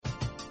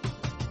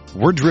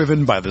We're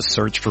driven by the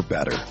search for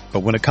better. But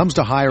when it comes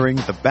to hiring,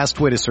 the best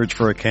way to search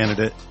for a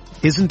candidate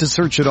isn't to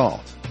search at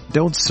all.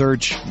 Don't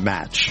search,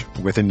 match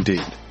with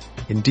Indeed.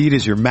 Indeed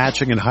is your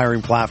matching and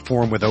hiring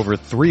platform with over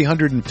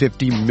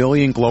 350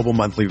 million global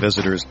monthly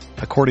visitors,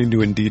 according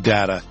to Indeed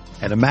data,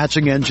 and a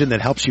matching engine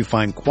that helps you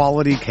find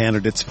quality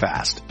candidates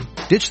fast.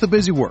 Ditch the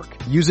busy work.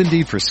 Use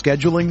Indeed for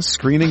scheduling,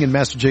 screening, and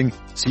messaging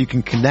so you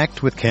can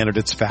connect with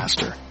candidates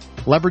faster.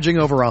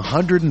 Leveraging over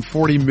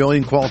 140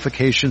 million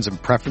qualifications and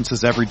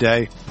preferences every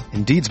day,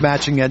 Indeed's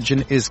matching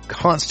engine is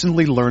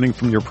constantly learning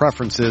from your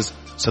preferences,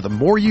 so the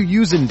more you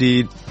use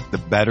Indeed, the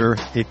better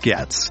it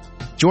gets.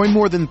 Join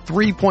more than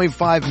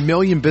 3.5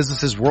 million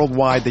businesses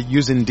worldwide that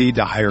use Indeed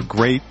to hire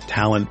great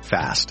talent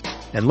fast.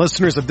 And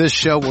listeners of this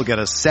show will get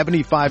a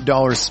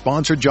 $75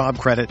 sponsored job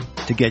credit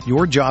to get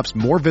your jobs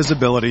more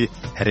visibility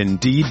at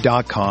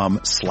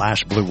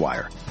Indeed.com/Blue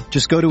Wire.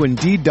 Just go to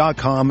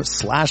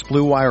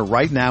Indeed.com/Blue Wire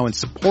right now and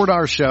support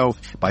our show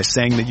by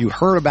saying that you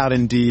heard about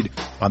Indeed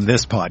on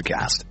this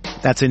podcast.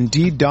 That's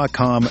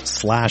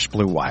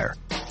Indeed.com/Blue Wire.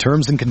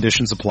 Terms and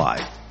conditions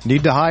apply.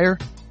 Need to hire?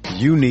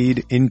 You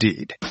need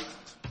Indeed.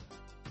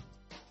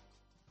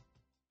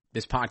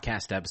 This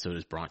podcast episode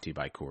is brought to you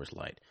by Coors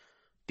Light.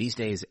 These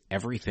days,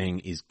 everything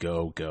is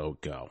go, go,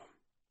 go.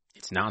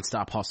 It's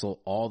nonstop hustle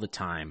all the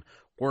time.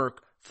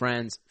 Work,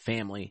 friends,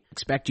 family.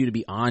 Expect you to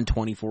be on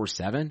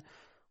 24/7?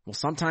 Well,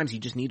 sometimes you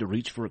just need to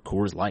reach for a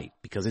Coors Light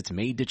because it's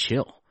made to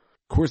chill.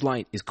 Coors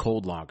Light is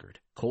cold lagered,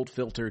 cold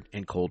filtered,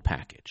 and cold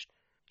packaged.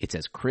 It's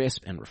as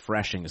crisp and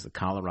refreshing as the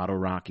Colorado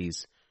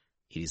Rockies.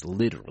 It is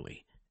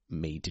literally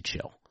made to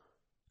chill.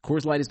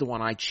 Coors Light is the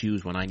one I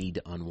choose when I need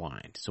to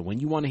unwind. So when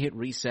you want to hit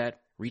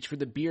reset, reach for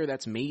the beer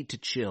that's made to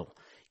chill.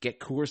 Get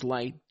Coors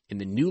Light in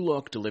the new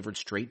look delivered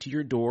straight to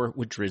your door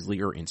with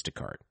Drizzly or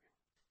Instacart.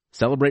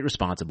 Celebrate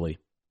responsibly.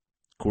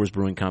 Coors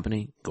Brewing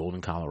Company, Golden,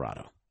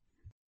 Colorado.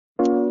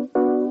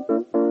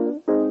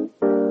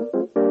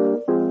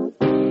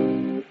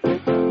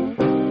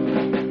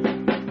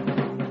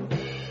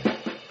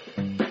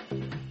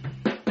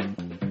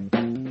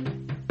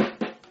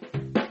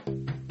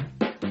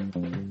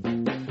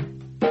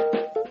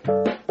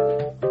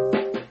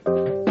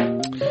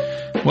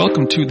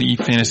 Welcome to the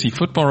Fantasy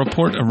Football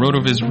Report, a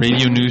RotoViz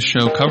radio news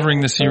show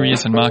covering the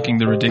serious and mocking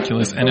the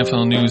ridiculous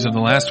NFL news of the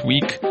last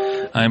week.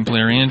 I'm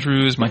Blair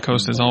Andrews. My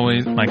co-host, as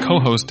always,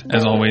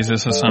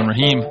 is Hassan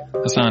Rahim.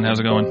 Hassan, how's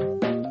it going?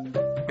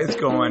 It's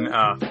going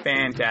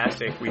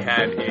fantastic. We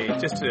had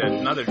just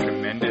another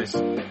tremendous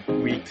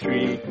week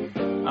 3.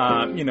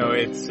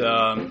 It's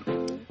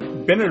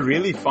been a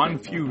really fun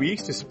few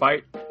weeks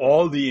despite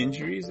all the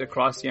injuries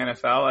across the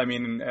NFL. I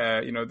mean,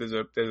 there's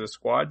a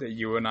squad that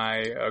you and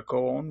I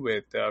co-own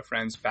with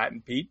friends Pat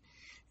and Pete.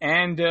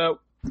 And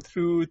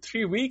through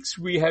 3 weeks,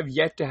 we have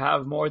yet to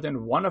have more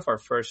than one of our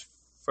first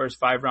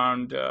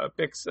 5-round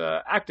picks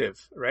active,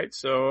 right?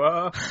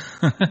 So,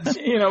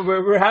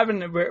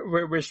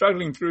 we're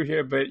struggling through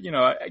here, but,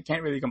 I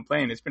can't really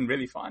complain. It's been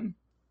really fun.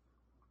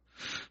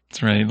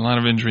 That's right. A lot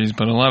of injuries,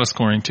 but a lot of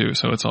scoring too,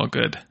 so it's all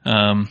good.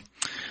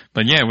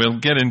 But yeah, we'll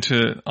get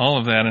into all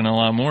of that and a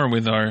lot more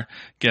with our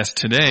guest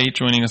today.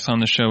 Joining us on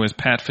the show is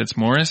Pat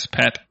Fitzmaurice.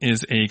 Pat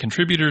is a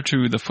contributor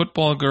to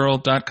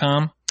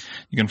thefootballgirl.com.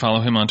 You can follow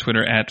him on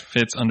Twitter at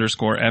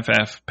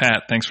Fitz_FF.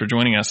 Pat, thanks for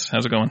joining us.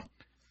 How's it going?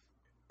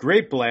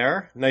 Great,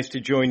 Blair. Nice to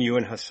join you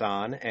and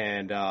Hassan.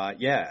 And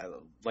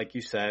like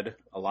you said,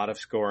 a lot of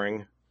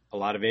scoring, a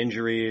lot of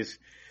injuries,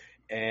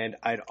 and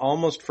I'd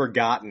almost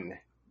forgotten.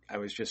 I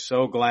was just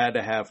so glad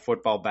to have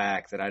football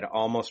back that I'd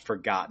almost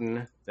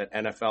forgotten that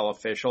NFL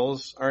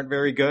officials aren't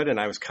very good, and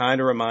I was kind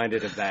of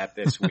reminded of that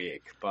this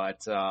week.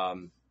 But I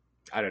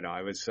don't know.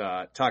 I was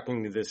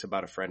talking to this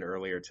about a friend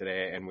earlier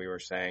today, and we were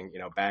saying,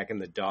 back in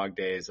the dog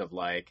days of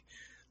like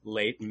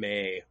late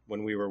May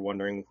when we were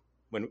wondering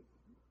when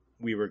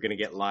we were going to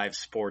get live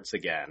sports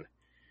again,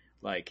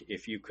 like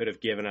if you could have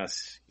given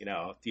us,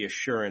 the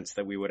assurance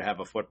that we would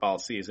have a football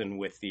season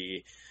with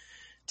the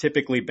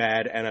typically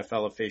bad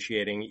NFL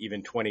officiating,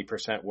 even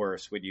 20%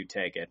 worse, would you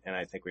take it? And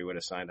I think we would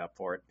have signed up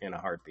for it in a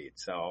heartbeat.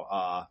 So,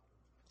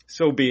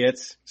 so be it.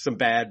 Some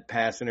bad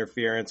pass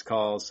interference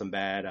calls, some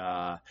bad,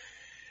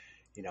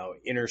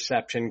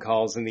 interception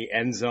calls in the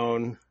end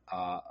zone.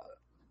 A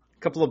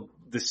couple of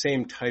the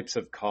same types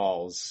of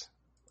calls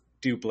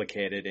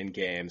duplicated in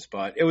games,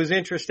 but it was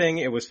interesting.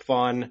 It was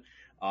fun.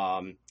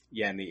 And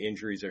the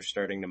injuries are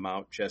starting to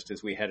mount just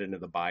as we head into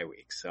the bye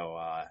week. So,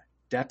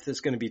 depth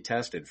is going to be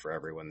tested for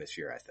everyone this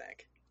year, I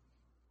think.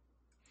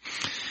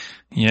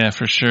 Yeah,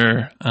 for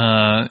sure.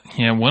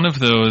 One of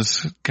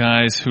those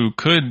guys who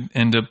could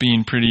end up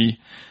being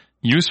pretty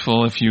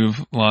useful if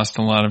you've lost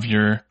a lot of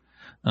your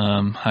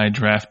high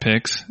draft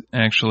picks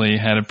actually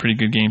had a pretty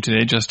good game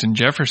today. Justin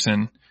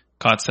Jefferson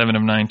caught 7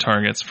 of 9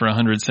 targets for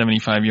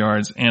 175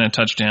 yards and a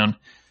touchdown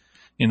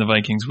in the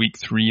Vikings Week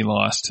 3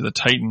 loss to the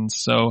Titans.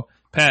 So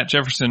Pat,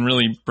 Jefferson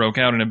really broke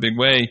out in a big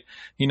way.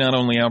 He not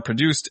only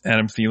outproduced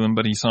Adam Thielen,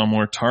 but he saw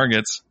more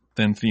targets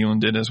than Thielen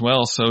did as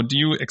well. So do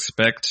you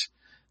expect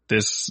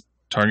this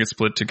target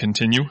split to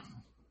continue?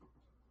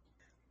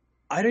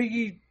 I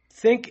don't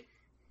think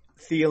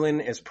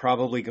Thielen is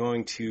probably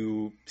going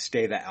to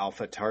stay the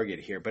alpha target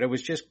here, but it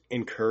was just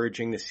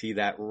encouraging to see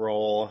that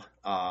role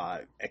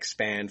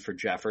expand for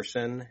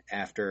Jefferson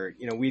after,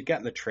 we'd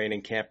gotten the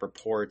training camp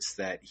reports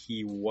that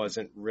he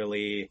wasn't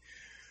really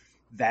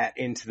that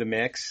into the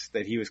mix,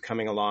 that he was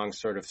coming along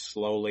sort of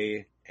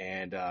slowly.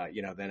 And,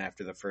 then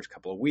after the first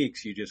couple of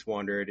weeks, you just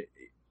wondered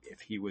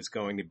if he was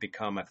going to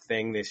become a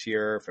thing this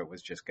year, if it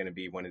was just going to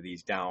be one of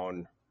these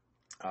down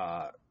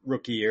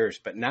rookie years.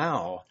 But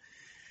now,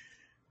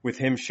 with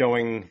him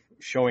showing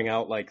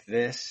out like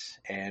this,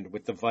 and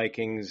with the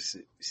Vikings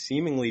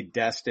seemingly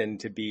destined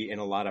to be in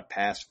a lot of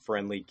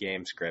pass-friendly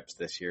game scripts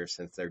this year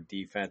since their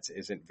defense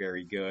isn't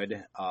very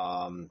good,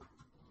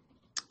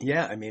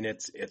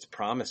 it's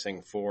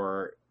promising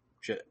for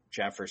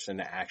Jefferson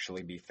to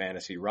actually be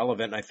fantasy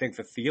relevant. And I think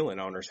the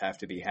Thielen owners have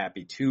to be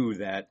happy too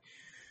that,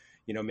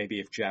 maybe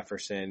if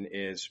Jefferson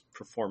is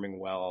performing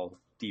well,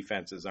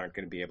 defenses aren't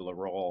going to be able to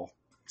roll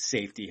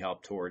safety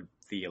help toward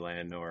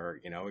Thielen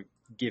or,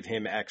 give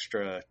him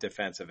extra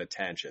defensive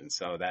attention.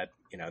 So that,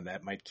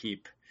 that might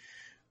keep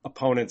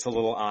opponents a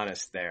little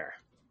honest there.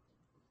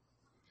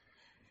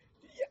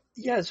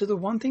 Yeah. So the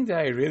one thing that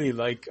I really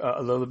like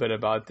a little bit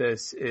about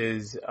this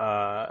is,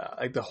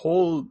 like the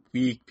whole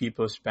week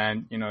people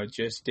spent,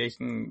 just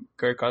taking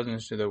Kirk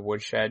Cousins to the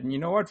woodshed. And you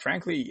know what?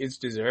 Frankly, it's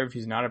deserved.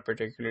 He's not a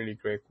particularly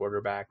great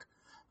quarterback.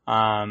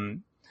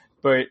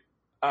 But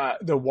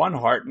the one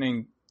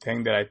heartening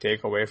thing that I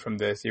take away from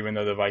this, even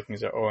though the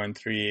Vikings are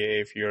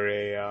 0-3, if you're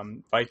a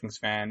Vikings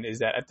fan, is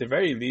that at the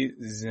very least,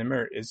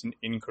 Zimmer isn't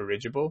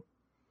incorrigible.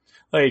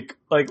 Like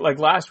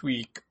last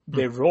week,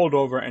 they rolled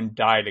over and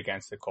died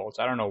against the Colts.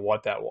 I don't know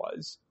what that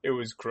was. It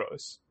was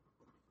gross.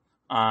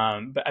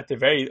 But at the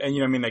very,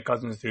 and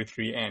Cousins threw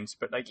 3 ends,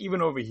 but like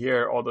even over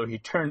here, although he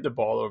turned the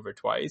ball over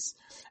twice,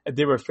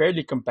 they were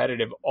fairly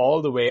competitive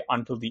all the way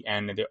until the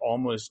end, and they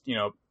almost,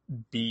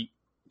 beat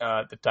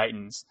the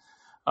Titans,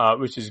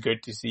 which is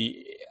good to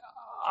see.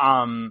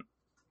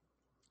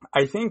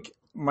 I think,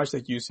 much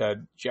like you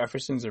said,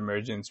 Jefferson's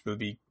emergence will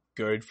be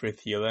good for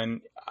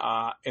Thielen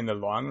in the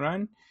long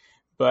run.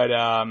 But,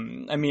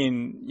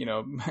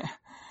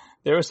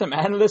 there were some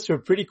analysts who were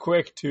pretty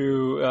quick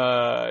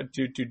to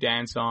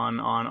dance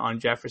on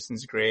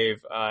Jefferson's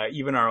grave.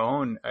 Even our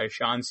own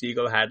Sean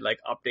Siegel had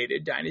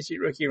updated dynasty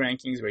rookie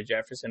rankings where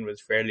Jefferson was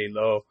fairly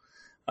low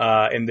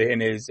in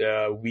his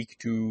week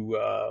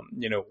 2,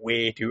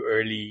 way too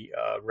early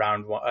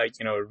round 1,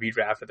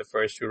 redraft of the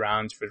first 2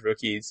 rounds for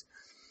rookies.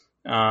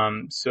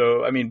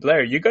 So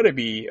Blair, you got to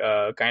be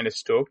kind of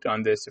stoked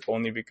on this, if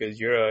only because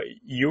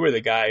you were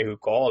the guy who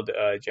called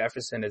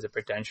Jefferson as a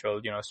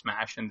potential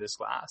smash in this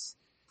class.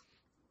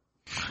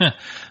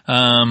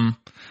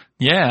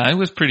 Yeah, I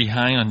was pretty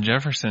high on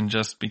Jefferson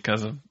just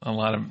because of a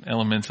lot of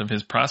elements of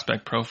his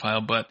prospect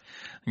profile. But,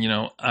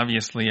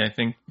 obviously I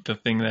think the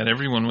thing that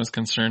everyone was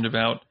concerned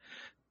about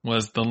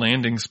was the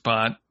landing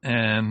spot.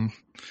 And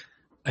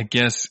I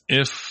guess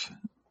if,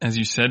 as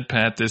you said,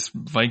 Pat, this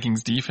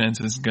Vikings defense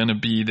is going to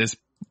be this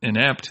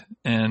inept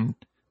and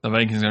the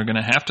Vikings are going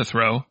to have to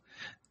throw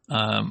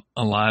a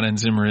lot, and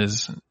Zimmer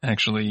is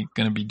actually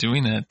going to be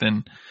doing that,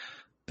 then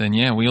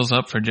yeah, wheels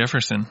up for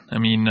Jefferson.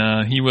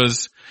 He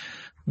was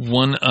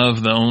one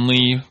of the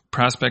only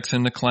prospects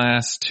in the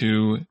class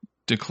to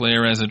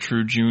declare as a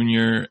true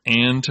junior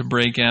and to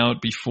break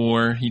out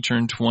before he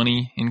turned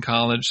 20 in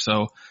college.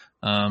 So,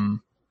 a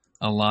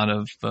lot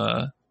of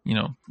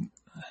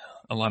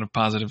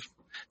positive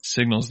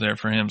signals there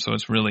for him. So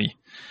it's really,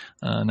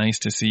 nice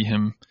to see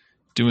him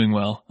doing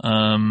well.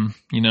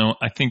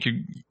 I think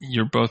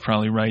you're both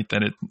probably right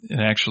that it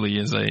actually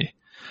is a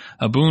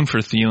boon for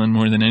Thielen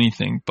more than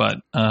anything. But,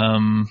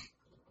 yeah,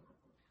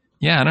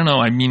 I don't know.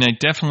 I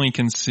definitely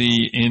can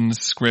see in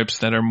scripts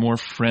that are more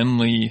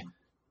friendly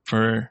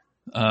for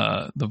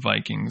the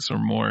Vikings or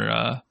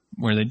more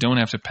where they don't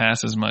have to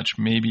pass as much.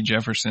 Maybe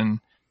Jefferson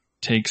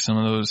takes some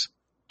of those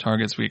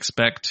targets we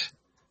expect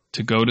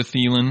to go to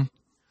Thielen.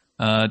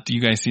 Do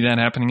you guys see that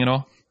happening at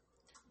all?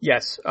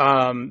 Yes.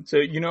 So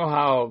you know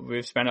how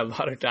we've spent a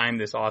lot of time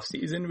this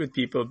offseason with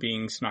people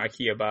being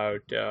snarky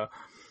about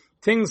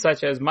things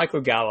such as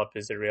Michael Gallup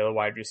is a real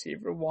wide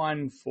receiver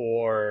 1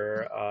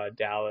 for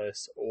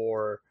Dallas,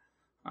 or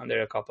there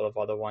are a couple of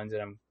other ones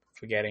that I'm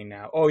forgetting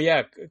now. Oh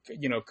yeah,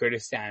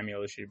 Curtis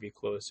Samuel should be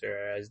closer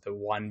as the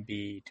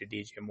 1B to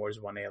DJ Moore's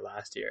 1A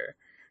last year,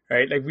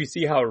 right? Like we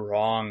see how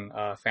wrong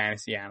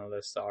fantasy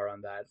analysts are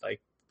on that,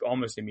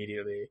 almost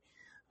immediately.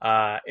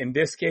 In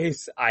this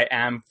case, I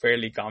am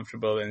fairly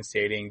comfortable in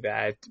stating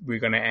that we're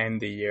going to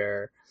end the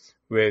year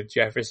with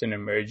Jefferson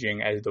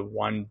emerging as the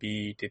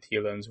 1B to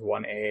Thielen's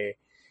 1A.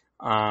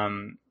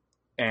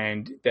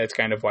 And that's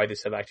kind of why they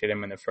selected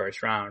him in the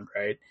first round,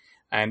 right?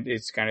 And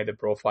it's kind of the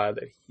profile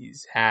that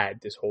he's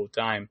had this whole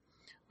time.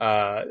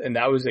 And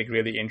that was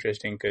really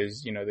interesting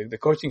because, the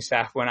coaching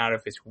staff went out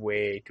of its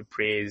way to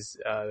praise,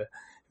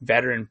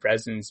 veteran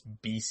presence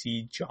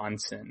BC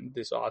Johnson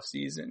this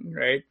offseason,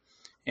 right?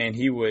 And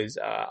he was,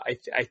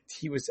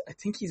 he was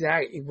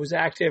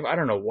active. I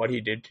don't know what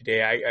he did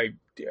today.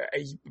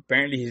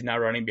 Apparently he's now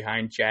running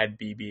behind Chad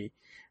Beebe,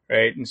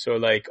 right? And so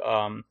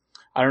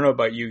I don't know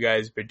about you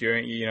guys, but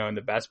during, in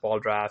the best ball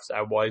drafts,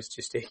 I was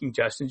just taking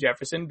Justin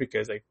Jefferson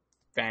because like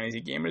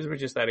fantasy gamers were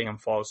just letting him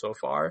fall so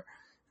far.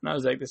 And I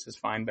was like, this is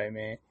fine by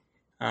me.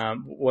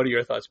 What are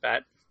your thoughts,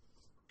 Pat?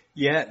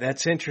 Yeah,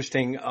 that's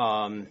interesting.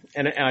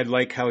 And I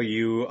like how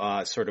you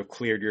sort of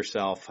cleared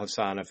yourself,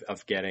 Hassan,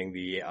 of getting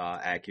the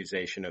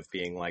accusation of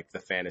being like the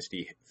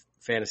fantasy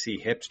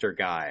hipster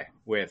guy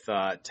with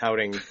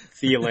touting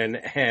Thielen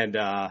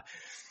and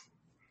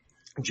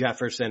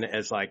Jefferson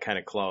as like kind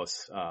of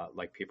close,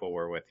 like people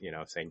were with,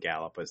 saying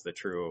Gallup was the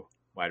true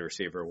wide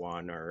receiver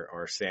one,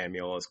 or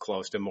Samuel is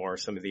close to more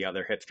some of the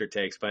other hipster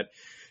takes. But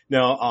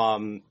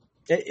no,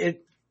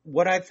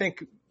 what I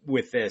think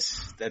with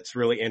this that's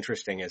really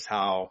interesting is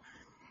how,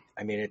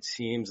 I mean, it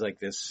seems like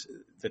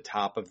the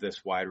top of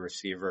this wide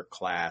receiver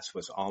class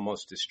was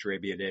almost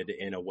distributed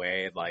in a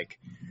way like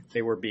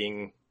they were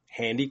being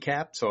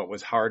handicapped. So it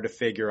was hard to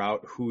figure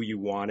out who you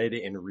wanted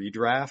in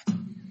redraft,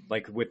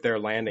 like with their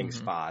landing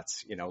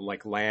spots,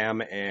 like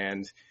Lamb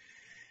and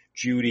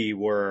Judy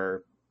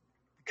were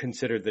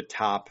considered the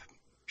top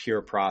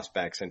pure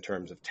prospects in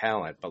terms of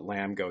talent, but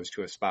Lamb goes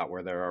to a spot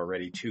where there are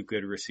already two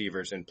good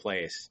receivers in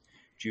place.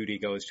 Judy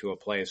goes to a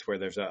place where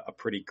there's a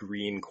pretty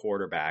green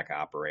quarterback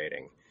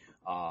operating.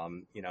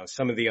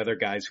 Some of the other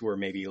guys who were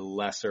maybe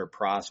lesser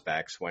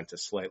prospects went to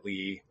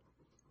slightly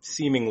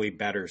seemingly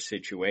better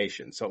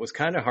situations. So it was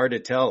kind of hard to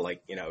tell,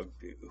 like,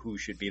 who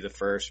should be the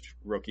first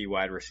rookie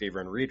wide receiver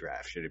in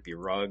redraft. Should it be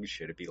Ruggs?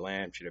 Should it be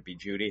Lamb? Should it be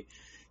Judy?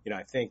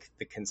 I think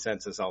the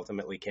consensus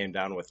ultimately came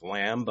down with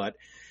Lamb, but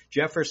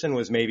Jefferson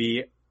was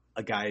maybe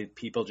a guy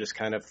people just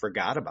kind of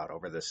forgot about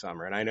over the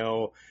summer. And I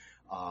know,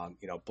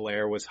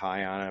 Blair was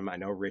high on him. I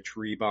know Rich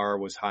Rebar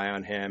was high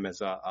on him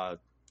as a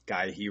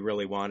guy he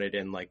really wanted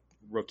in like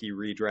rookie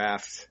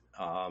redraft,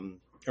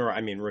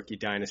 rookie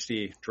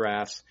dynasty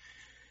drafts.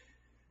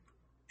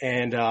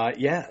 And,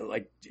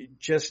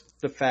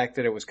 just the fact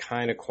that it was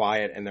kind of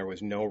quiet and there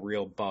was no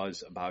real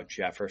buzz about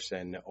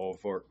Jefferson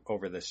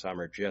over the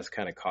summer just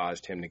kind of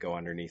caused him to go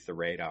underneath the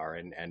radar.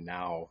 And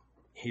now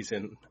he's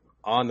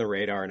on the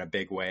radar in a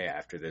big way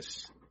after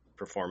this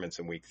performance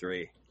in week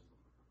 3.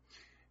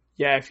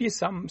 Yeah, if he's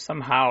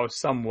somehow,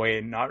 some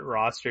way not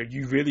rostered,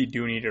 you really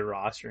do need to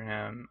roster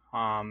him.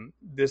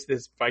 This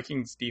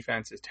Vikings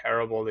defense is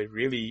terrible.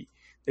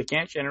 They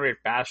can't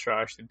generate pass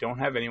rush. They don't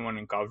have anyone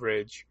in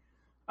coverage.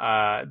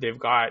 They've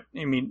got,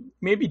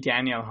 maybe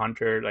Danielle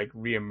Hunter like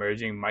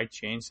reemerging might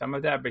change some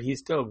of that, but he's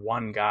still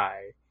one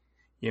guy.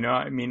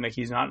 Like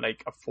he's not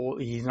like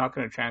he's not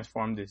going to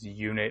transform this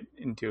unit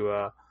into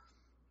a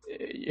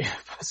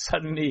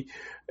suddenly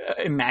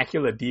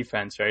immaculate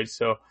defense, right?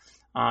 So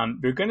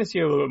we're going to see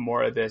a little bit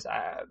more of this.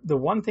 The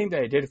one thing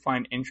that I did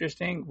find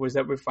interesting was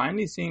that we're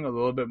finally seeing a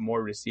little bit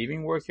more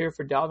receiving work here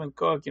for Dalvin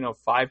Cook,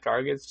 5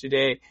 targets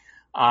today.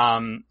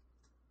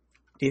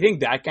 Do you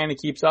think that kind of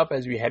keeps up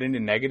as we head into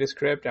negative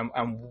script? And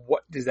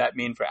what does that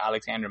mean for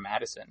Alexander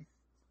Mattison?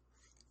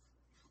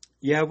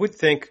 Yeah, I would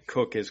think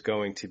Cook is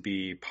going to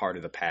be part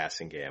of the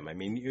passing game.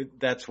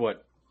 That's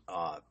what,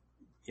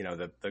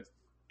 the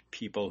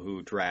people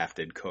who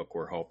drafted Cook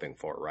were hoping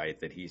for, right?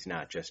 That he's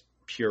not just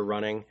pure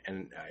running.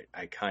 And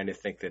I kind of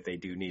think that they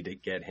do need to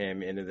get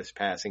him into this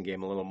passing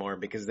game a little more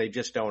because they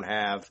just don't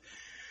have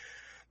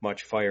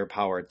much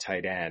firepower at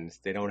tight end.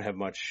 They don't have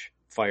much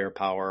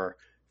firepower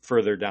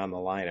further down the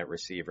line at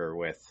receiver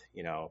with,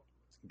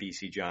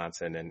 BC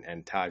Johnson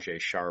and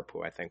Tajay Sharp,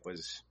 who I think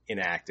was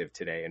inactive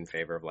today in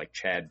favor of like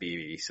Chad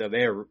Beebe. So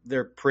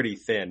they're pretty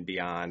thin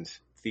beyond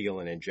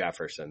Thielen and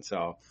Jefferson.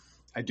 So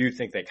I do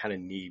think they kind of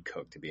need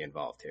Cook to be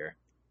involved here.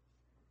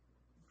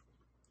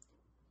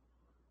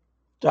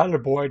 Tyler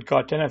Boyd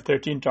got 10 of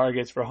 13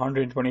 targets for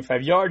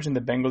 125 yards in the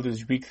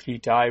Bengals' Week 3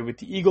 tie with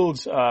the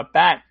Eagles.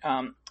 Pat,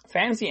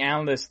 fantasy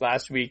analysts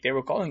last week, they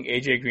were calling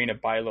AJ Green a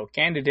buy low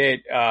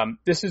candidate.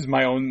 This is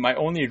my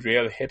only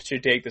real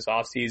hipster take this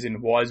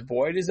offseason was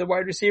Boyd is a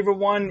wide receiver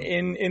one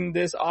in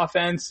this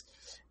offense.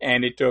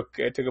 And it took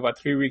about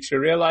 3 weeks to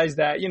realize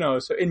that,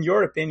 so in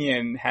your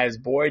opinion, has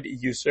Boyd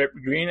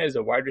usurped Green as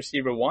a wide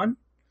receiver one?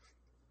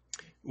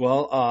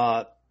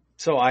 Well,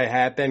 so I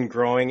had been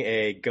growing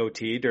a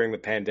goatee during the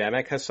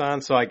pandemic,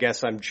 Hassan. So I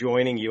guess I'm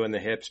joining you in the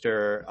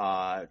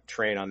hipster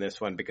train on this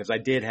one because I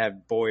did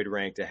have Boyd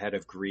ranked ahead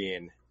of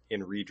Green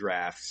in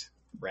redraft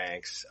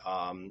ranks.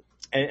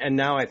 And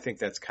now I think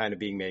that's kind of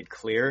being made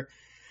clear.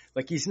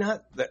 Like he's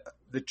not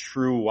the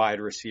true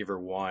wide receiver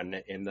one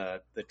in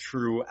the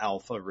true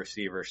alpha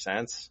receiver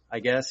sense,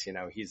 I guess.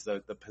 He's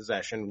the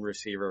possession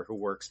receiver who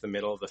works the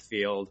middle of the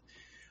field.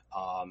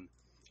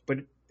 But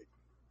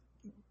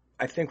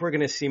I think we're going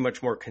to see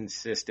much more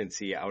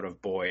consistency out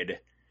of Boyd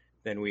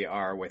than we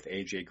are with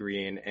AJ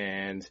Green.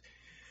 And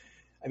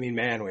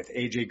with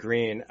AJ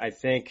Green, I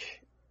think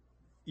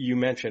you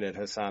mentioned it,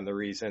 Hassan, the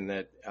reason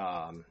that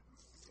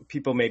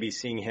people may be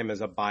seeing him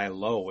as a buy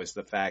low was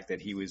the fact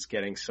that he was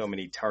getting so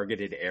many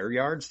targeted air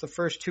yards the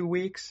first 2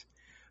 weeks.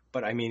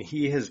 But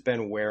he has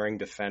been wearing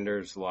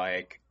defenders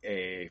like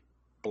a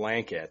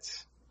blanket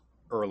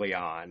early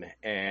on.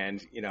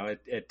 And,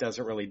 it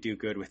doesn't really do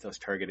good with those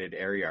targeted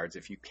air yards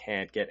if you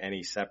can't get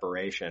any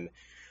separation.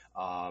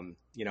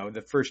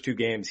 The first 2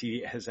 games,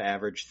 he has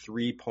averaged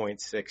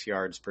 3.6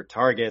 yards per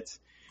target.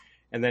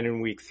 And then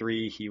in week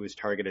 3, he was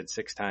targeted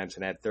 6 times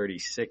and had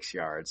 36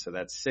 yards. So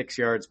that's 6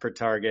 yards per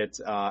target.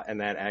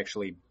 And that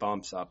actually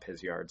bumps up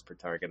his yards per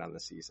target on the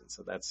season.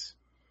 So that's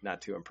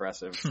not too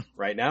impressive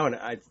right now. And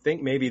I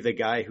think maybe the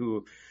guy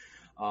who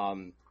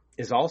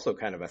is also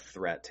kind of a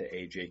threat to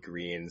AJ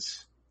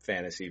Green's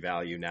fantasy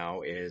value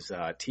now is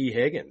T.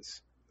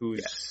 Higgins,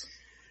 who's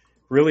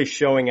really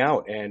showing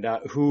out, and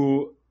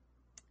who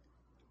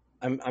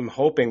I'm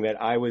hoping that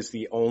I was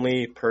the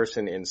only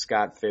person in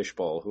Scott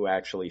Fishbowl who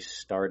actually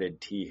started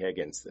T.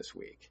 Higgins this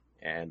week,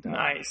 and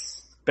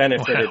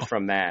benefited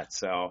from that.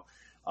 So,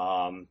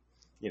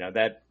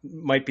 that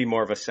might be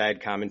more of a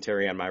sad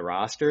commentary on my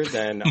roster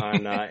than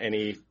on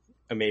any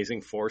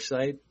amazing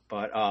foresight.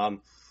 But,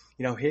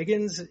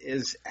 Higgins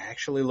is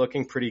actually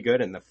looking pretty good.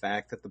 And the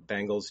fact that the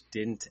Bengals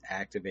didn't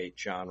activate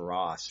John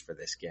Ross for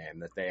this game,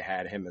 that they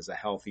had him as a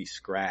healthy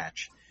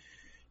scratch,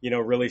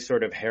 really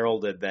sort of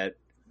heralded that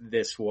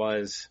this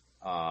was,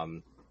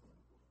 going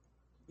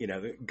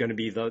to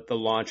be the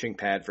launching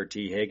pad for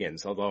T.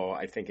 Higgins. Although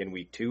I think in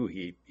week 2,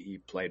 he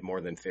played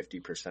more than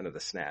 50% of the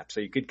snaps. So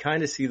you could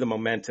kind of see the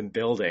momentum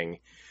building.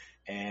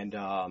 And,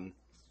 I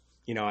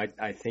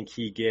think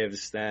he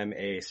gives them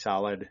a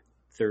solid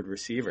third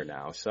receiver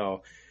now.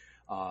 So,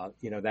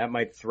 that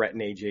might threaten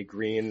AJ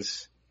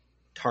Green's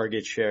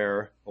target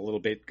share a little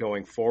bit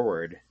going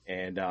forward.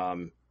 And,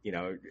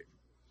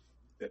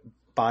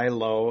 buy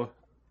low.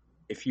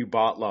 If you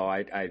bought low,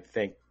 I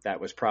think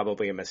that was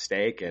probably a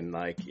mistake. And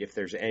if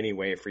there's any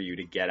way for you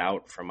to get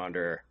out from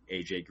under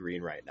AJ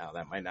Green right now,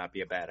 that might not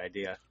be a bad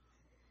idea.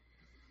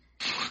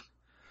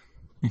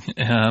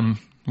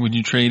 Would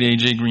you trade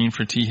AJ Green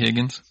for T.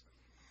 Higgins?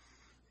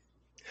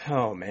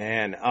 Oh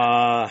man.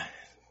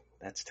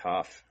 That's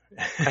tough.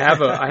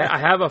 I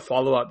have a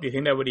follow-up. Do you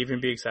think that would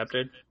even be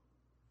accepted?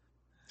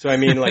 So, I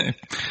mean,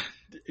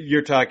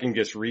 you're talking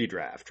just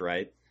redraft,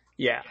 right?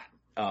 Yeah.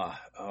 I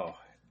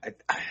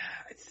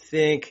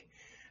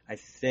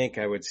think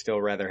I would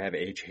still rather have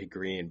AJ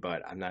Green,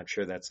 but I'm not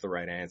sure that's the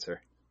right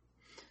answer.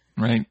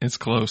 Right. It's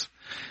close.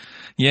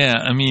 Yeah.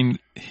 I mean,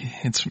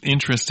 it's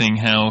interesting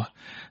how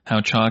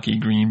chalky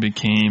Green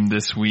became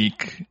this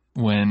week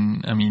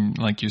when,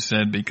 like you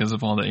said, because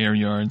of all the air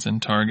yards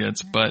and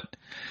targets, but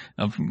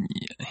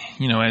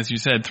as you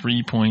said,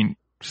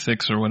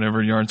 3.6 or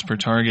whatever yards per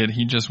target,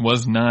 he just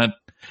was not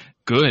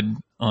good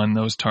on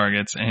those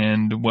targets.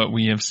 And what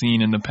we have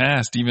seen in the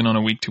past, even on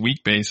a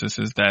week-to-week basis,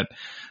 is that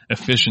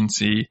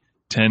efficiency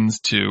tends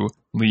to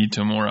lead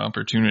to more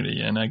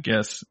opportunity. And I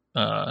guess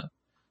the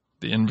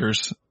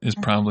inverse is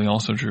probably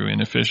also true.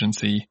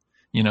 Inefficiency,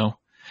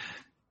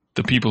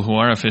 the people who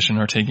are efficient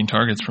are taking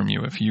targets from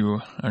you if you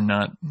are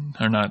not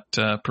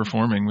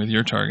performing with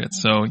your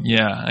targets. So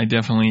yeah, I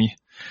definitely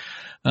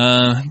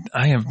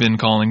I have been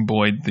calling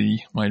Boyd the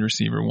wide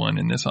receiver 1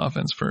 in this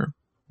offense for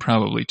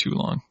probably too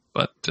long,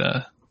 but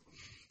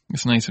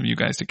it's nice of you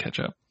guys to catch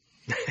up.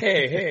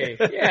 Hey,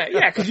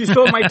 yeah, because you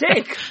stole my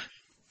take.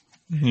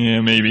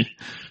 Yeah, maybe.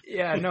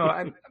 Yeah,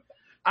 no,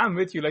 I'm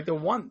with you. The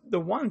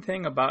one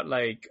thing about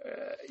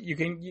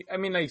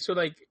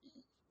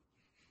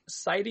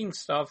citing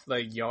stuff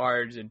like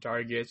yards and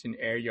targets and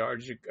air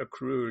yards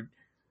accrued,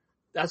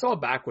 that's all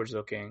backwards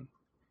looking.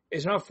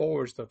 It's not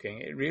forwards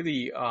looking. It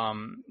really,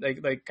 kind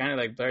of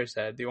like Blair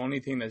said, the only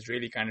thing that's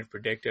really kind of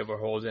predictive or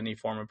holds any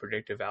form of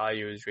predictive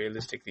value is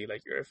realistically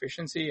your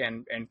efficiency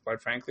and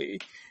quite frankly,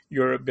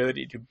 your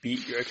ability to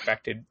beat your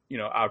expected,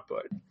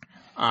 output.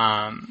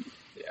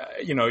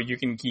 You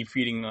can keep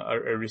feeding a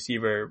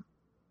receiver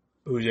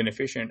who's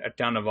inefficient a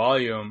ton of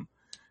volume,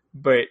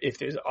 but if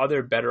there's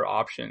other better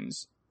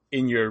options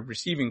in your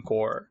receiving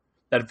core,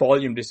 that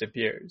volume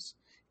disappears.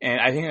 And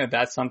I think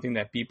that's something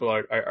that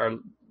people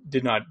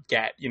did not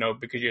get,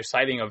 because you're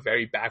citing a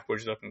very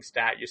backwards looking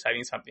stat. You're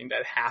citing something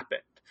that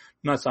happened,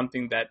 not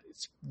something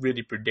that's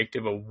really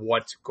predictive of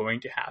what's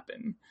going to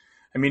happen.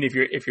 I mean, if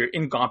you're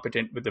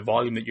incompetent with the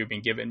volume that you've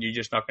been given, you're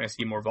just not going to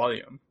see more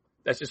volume.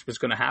 That's just what's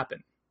going to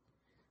happen.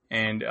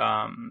 And,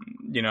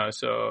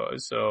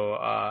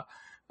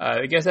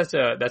 I guess that's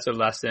a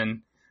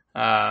lesson,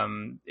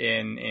 in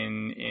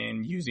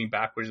using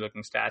backwards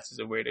looking stats as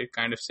a way to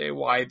kind of say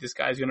why this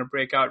guy's going to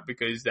break out,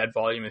 because that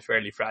volume is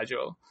fairly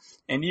fragile.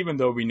 And even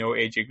though we know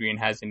AJ Green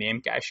has a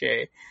name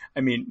cachet,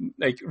 I mean,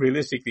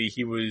 realistically,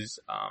 he was,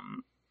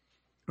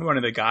 one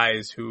of the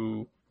guys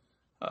who,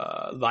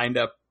 lined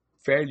up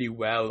fairly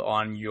well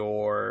on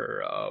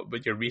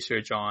with your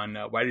research on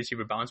wide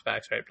receiver bounce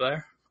backs, right,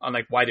 Blair? On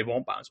why they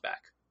won't bounce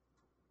back.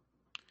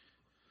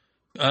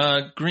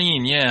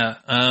 Green, yeah.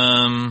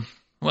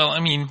 Well, I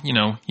mean,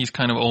 he's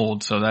kind of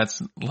old, so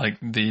that's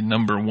the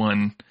number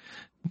one,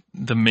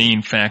 the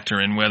main factor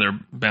in whether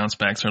bounce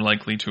backs are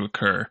likely to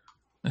occur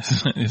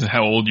is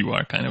how old you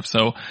are, kind of.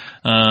 So,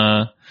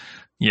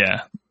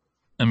 yeah.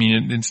 I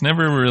mean, it's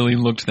never really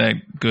looked that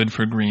good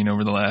for Green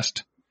over the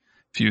last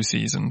few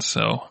seasons.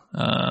 So,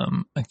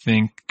 I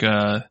think,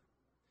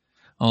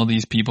 all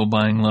these people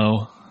buying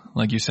low,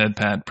 like you said,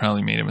 Pat,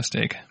 probably made a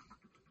mistake.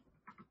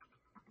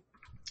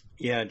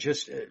 Yeah,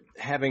 just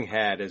having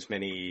had as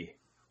many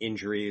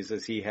injuries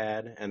as he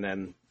had, and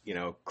then,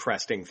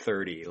 cresting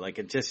 30, like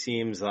it just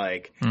seems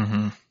like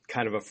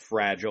kind of a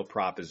fragile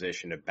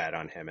proposition to bet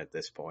on him at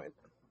this point.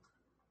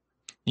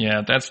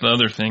 Yeah, that's the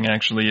other thing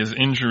actually, is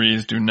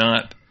injuries do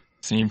not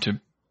seem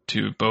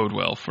to bode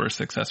well for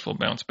successful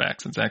bounce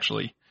backs. It's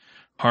actually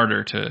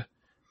harder to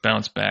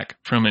bounce back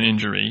from an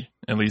injury.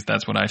 At least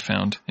that's what I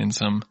found in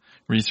some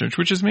research,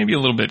 which is maybe a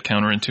little bit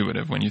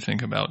counterintuitive when you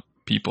think about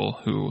people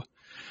who,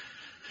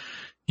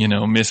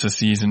 miss a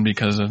season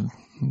because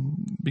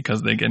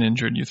they get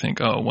injured. You think,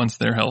 oh, once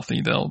they're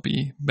healthy, they'll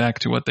be back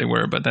to what they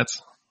were, but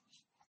that's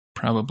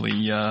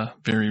probably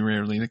very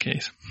rarely the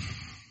case.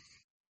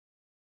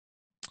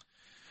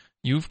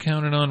 You've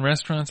counted on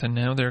restaurants, and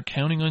now they're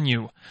counting on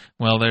you.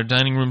 While their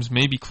dining rooms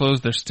may be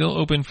closed, they're still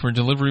open for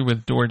delivery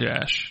with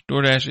DoorDash.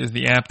 DoorDash is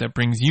the app that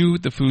brings you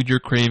the food you're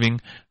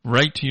craving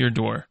right to your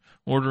door.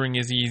 Ordering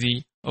is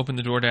easy. Open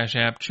the DoorDash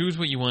app, choose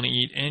what you want to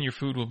eat, and your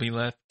food will be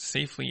left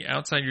safely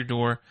outside your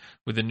door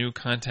with a new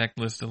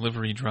contactless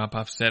delivery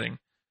drop-off setting.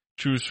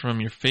 Choose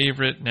from your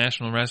favorite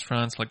national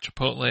restaurants like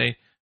Chipotle,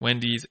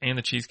 Wendy's, and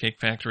the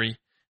Cheesecake Factory.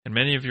 And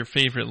many of your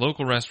favorite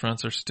local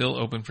restaurants are still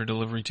open for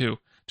delivery too.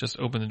 Just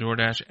open the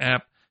DoorDash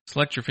app,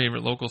 select your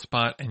favorite local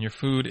spot, and your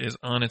food is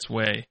on its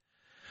way.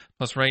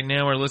 Plus, right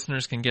now, our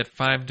listeners can get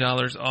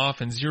 $5 off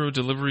and zero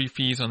delivery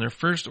fees on their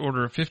first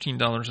order of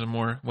 $15 or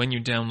more when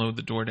you download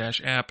the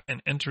DoorDash app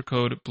and enter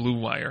code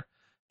BLUEWIRE.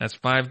 That's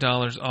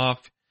 $5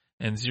 off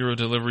and zero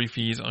delivery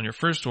fees on your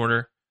first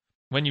order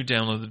when you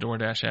download the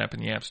DoorDash app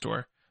in the App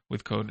Store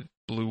with code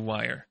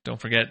BLUEWIRE.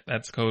 Don't forget,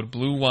 that's code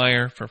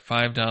BLUEWIRE for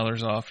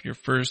 $5 off your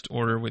first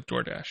order with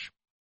DoorDash.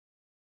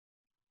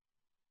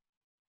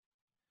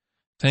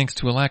 Thanks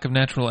to a lack of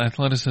natural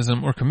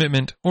athleticism or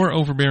commitment or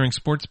overbearing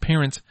sports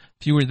parents,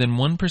 fewer than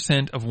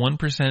 1% of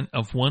 1%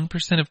 of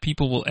 1% of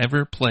people will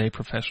ever play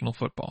professional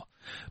football.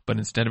 But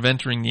instead of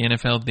entering the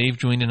NFL, they've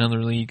joined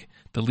another league,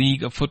 the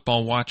League of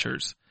Football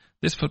Watchers.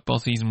 This football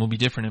season will be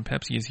different, and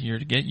Pepsi is here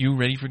to get you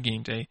ready for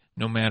game day,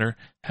 no matter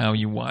how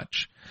you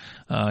watch.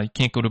 You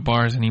can't go to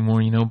bars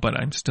anymore, but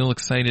I'm still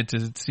excited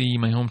to see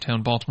my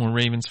hometown Baltimore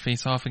Ravens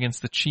face off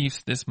against the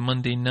Chiefs this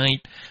Monday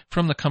night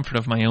from the comfort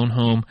of my own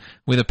home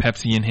with a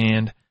Pepsi in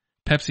hand.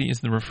 Pepsi is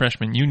the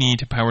refreshment you need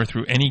to power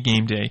through any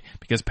game day,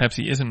 because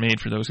Pepsi isn't made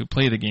for those who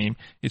play the game,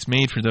 it's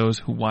made for those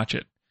who watch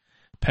it.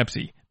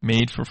 Pepsi,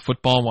 made for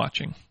football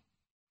watching.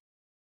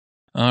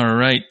 All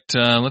right,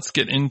 let's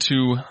get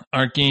into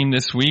our game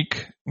this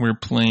week. We're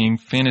playing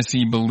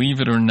Fantasy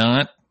Believe It or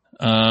Not.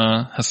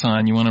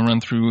 Hassan, you want to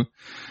run through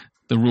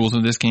the rules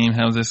of this game?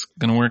 How's this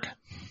going to work?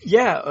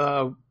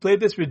 Yeah, played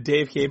this with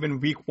Dave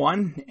Caban week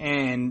 1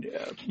 and,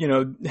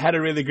 had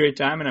a really great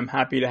time, and I'm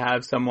happy to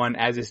have someone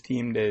as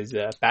esteemed as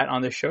Pat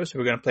on the show, so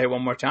we're going to play it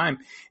one more time.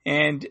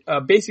 And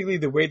basically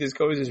the way this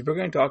goes is we're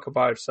going to talk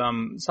about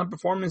some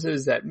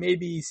performances that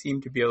maybe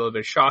seem to be a little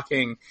bit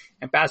shocking,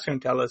 and Pat's going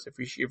to tell us if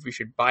we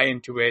should buy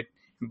into it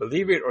and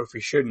believe it or if we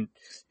shouldn't.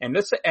 And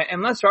let's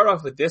start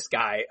off with this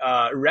guy,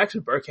 Rex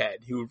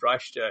Burkhead, who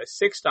rushed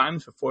 6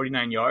 times for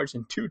 49 yards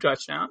and 2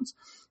 touchdowns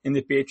in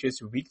the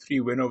Patriots' Week 3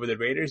 win over the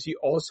Raiders. He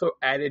also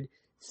added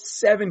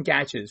 7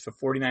 catches for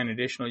 49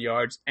 additional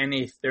yards and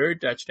a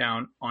 3rd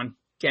touchdown on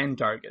 10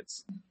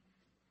 targets.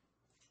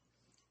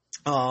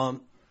 All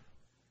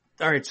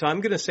right, so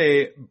I'm going to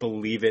say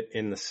believe it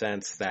in the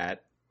sense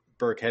that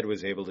Burkhead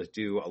was able to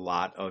do a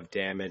lot of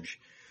damage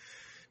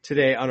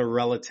today on a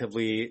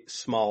relatively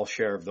small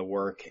share of the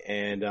work,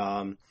 and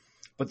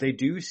but they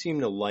do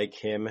seem to like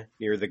him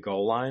near the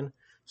goal line.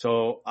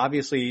 So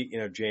obviously,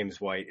 James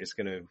White is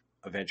going to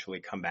eventually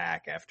come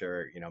back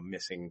after,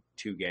 missing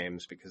 2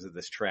 games because of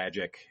this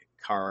tragic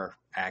car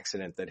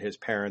accident that his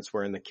parents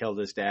were in that killed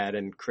his dad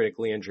and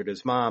critically injured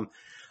his mom.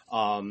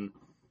 And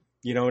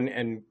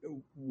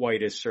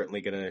White is certainly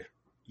going to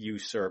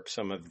usurp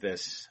some of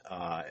this,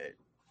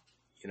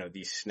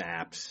 these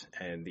snaps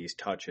and these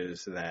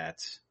touches that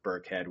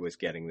Burkhead was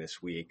getting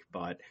this week.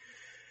 But,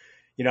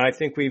 I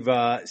think we've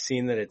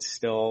seen that it's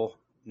still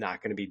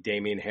not going to be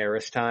Damian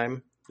Harris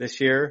time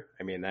this year.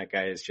 I mean, that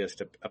guy is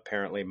just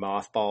apparently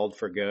mothballed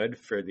for good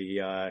for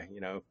the,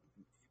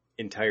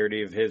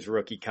 entirety of his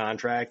rookie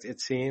contract,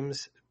 it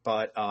seems.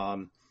 But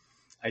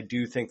I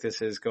do think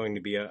this is going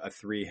to be a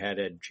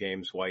 3-headed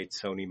James White,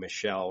 Sony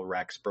Michel,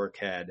 Rex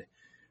Burkhead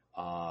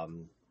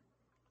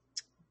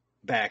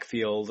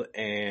backfield.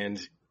 And,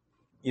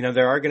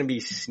 there are going to be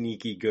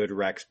sneaky good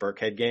Rex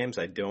Burkhead games.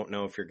 I don't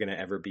know if you're going to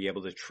ever be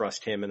able to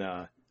trust him in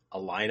a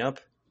lineup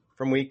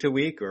from week to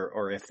week,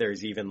 or if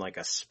there's even like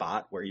a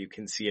spot where you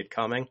can see it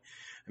coming.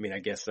 I mean, I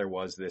guess there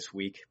was this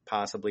week,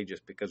 possibly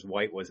just because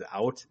White was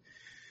out.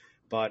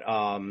 But,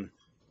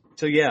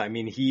 so yeah, I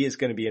mean, he is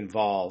going to be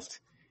involved,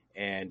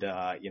 and,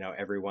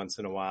 every once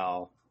in a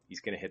while,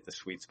 he's going to hit the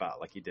sweet spot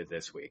like he did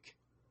this week.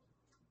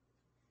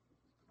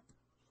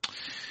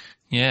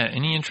 Yeah,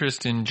 any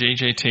interest in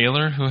J.J.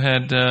 Taylor, who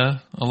had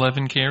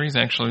 11 carries,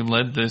 actually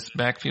led this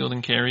backfield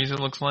in carries, it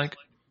looks like?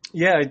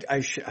 Yeah,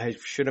 I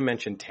should have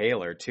mentioned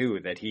Taylor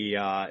too, that he,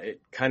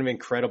 kind of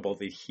incredible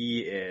that he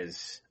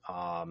is,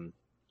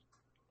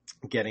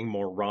 getting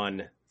more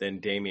run than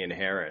Damian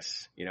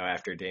Harris,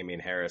 after Damian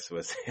Harris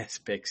was his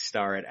big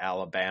star at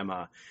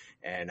Alabama.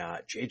 And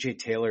JJ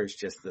Taylor is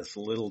just this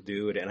little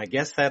dude. And I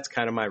guess that's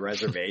kind of my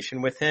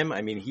reservation with him.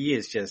 I mean, he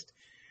is just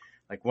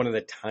like one of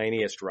the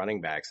tiniest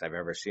running backs I've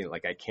ever seen.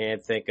 Like, I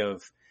can't think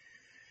of,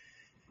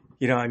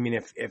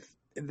 if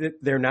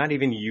they're not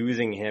even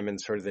using him in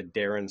sort of the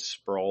Darren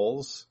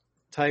Sproles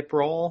type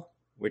role,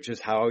 which is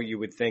how you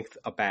would think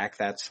a back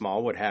that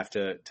small would have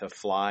to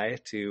fly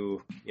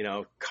to,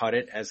 cut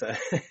it as an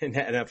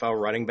NFL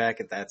running back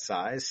at that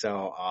size.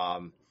 So,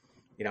 I'm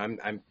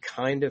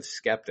kind of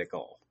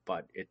skeptical,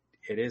 but it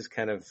is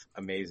kind of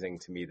amazing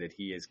to me that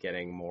he is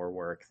getting more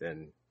work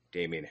than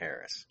Damian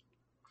Harris.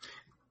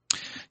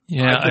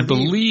 Yeah, I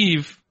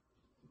believe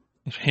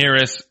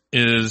Harris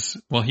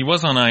he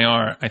was on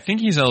IR. I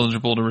think he's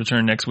eligible to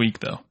return next week,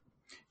 though.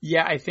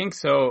 Yeah, I think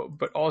so.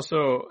 But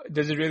also,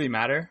 does it really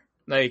matter?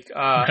 Right.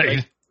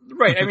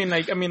 Right. I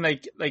mean,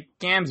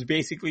 Cam's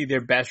basically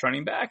their best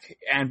running back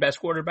and best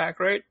quarterback,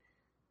 right?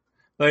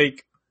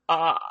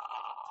 I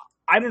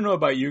don't know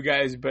about you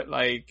guys, but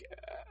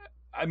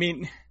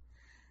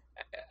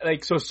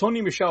so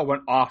Sony Michel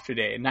went off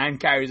today, 9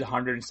 carries,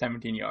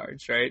 117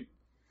 yards, right?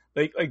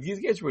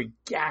 These guys were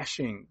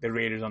gashing the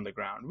Raiders on the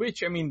ground,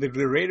 which, I mean, the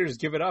Raiders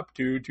give it up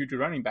to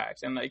running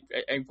backs. And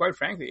and quite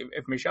frankly,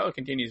 if Michel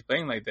continues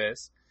playing like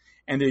this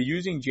and they're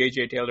using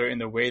JJ Taylor in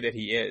the way that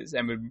he is,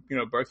 and with,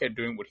 Burkhead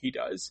doing what he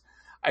does,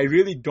 I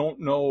really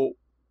don't know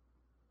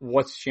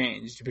what's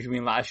changed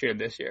between last year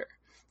and this year.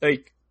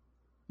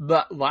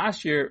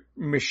 Last year,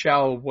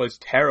 Michel was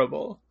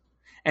terrible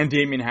and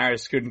Damian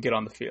Harris couldn't get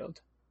on the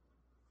field.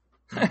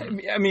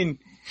 I mean,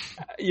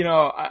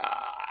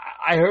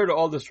 I heard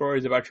all the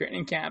stories about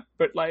training camp,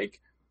 but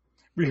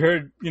we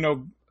heard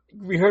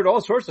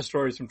all sorts of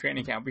stories from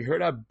training camp. We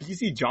heard how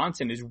BC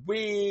Johnson is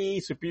way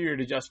superior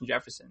to Justin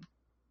Jefferson,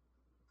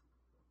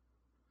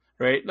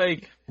 right?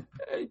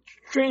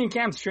 Training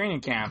camp's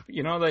training camp,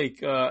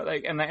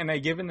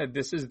 and given that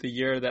this is the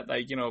year that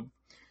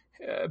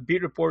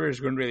beat reporters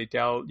couldn't really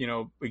tell,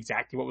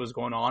 exactly what was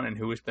going on and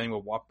who was playing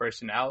with what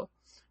personnel.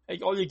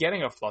 All you're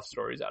getting are fluff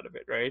stories out of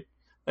it, right?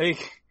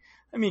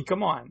 I mean,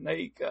 come on.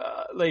 We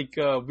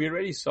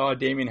already saw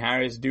Damian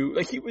Harris do,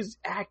 he was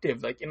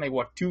active,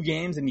 in 2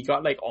 games and he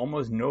got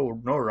almost no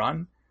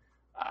run.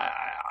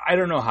 I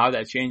don't know how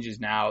that changes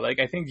now.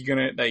 I think you're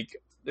going to,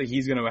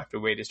 he's going to have to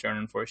wait his turn,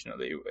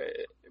 unfortunately,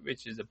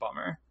 which is a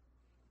bummer.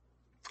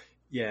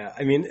 Yeah.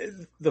 I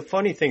mean, the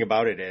funny thing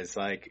about it is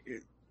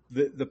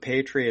the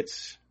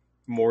Patriots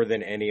more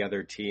than any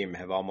other team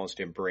have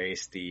almost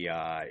embraced the,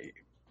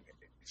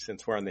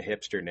 since we're on the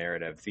hipster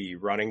narrative, the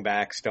running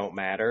backs don't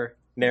matter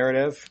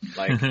narrative.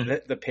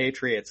 The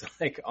Patriots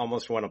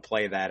almost want to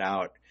play that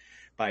out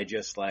by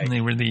just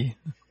they were the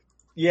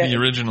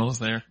originals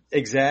there.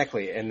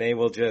 Exactly. And they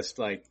will just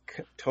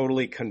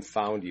totally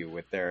confound you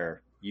with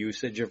their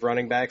usage of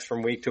running backs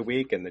from week to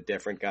week and the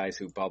different guys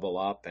who bubble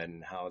up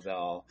and how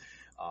they'll,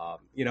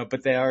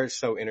 but they are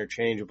so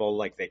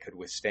interchangeable. They could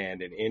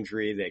withstand an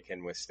injury. They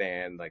can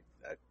withstand a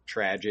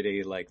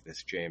tragedy like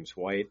this James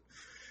White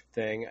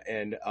thing.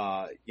 And,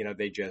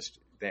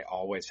 they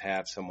always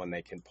have someone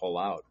they can pull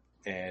out.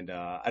 And,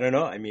 I don't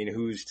know. I mean,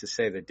 who's to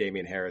say that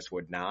Damian Harris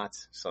would not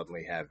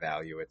suddenly have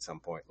value at some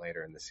point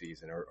later in the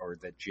season, or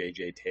that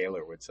JJ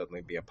Taylor would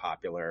suddenly be a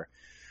popular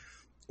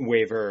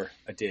waiver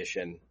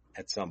addition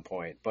at some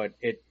point. But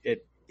it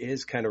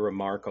is kind of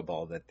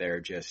remarkable that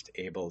they're just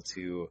able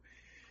to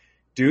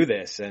do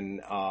this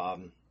and,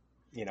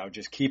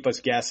 just keep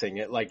us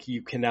guessing.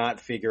 You cannot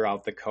figure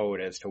out the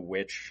code as to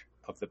which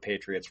of the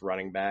Patriots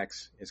running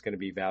backs is going to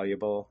be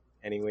valuable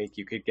any week.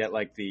 You could get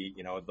the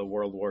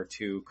World War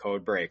II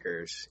code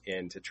breakers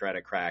in to try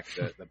to crack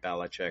the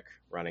Belichick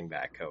running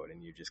back code,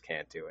 and you just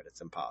can't do it.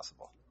 It's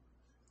impossible.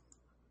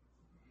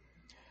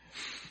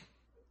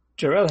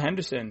 Jarrell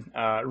Henderson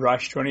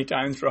rushed 20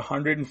 times for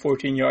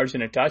 114 yards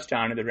and a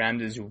touchdown in the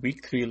Rams'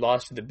 Week 3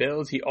 loss to the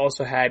Bills. He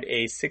also had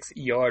a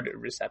 6-yard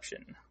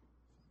reception.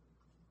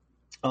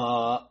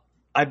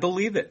 I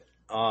believe it.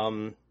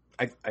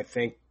 I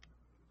think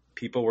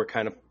people were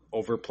kind of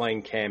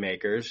overplaying Cam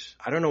Akers.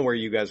 I don't know where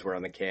you guys were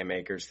on the Cam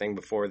Akers thing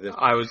before this.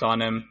 I was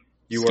on him.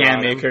 You were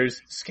on him?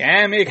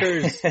 Scam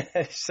Akers.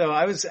 So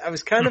I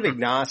was kind of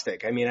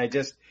agnostic. I mean, I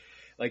just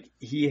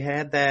he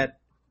had that.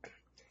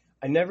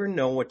 I never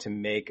know what to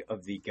make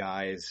of the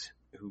guys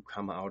who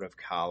come out of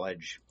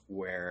college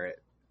where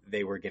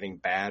they were getting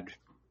bad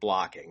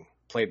blocking,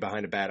 played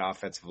behind a bad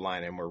offensive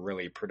line, and were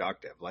really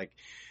productive.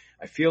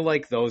 I feel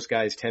like those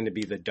guys tend to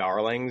be the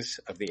darlings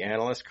of the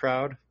analyst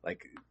crowd.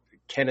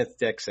 Kenneth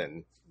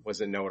Dixon was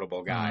a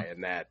notable guy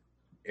in that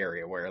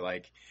area where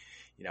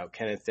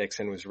Kenneth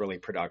Dixon was really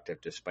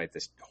productive despite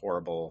this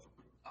horrible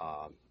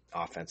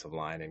offensive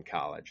line in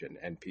college,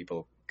 and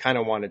people kind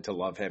of wanted to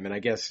love him. And I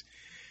guess,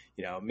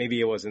 maybe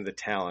it wasn't the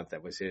talent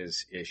that was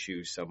his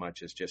issue so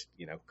much as just,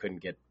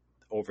 couldn't get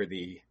over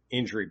the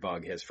injury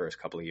bug his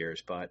first couple of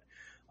years. But,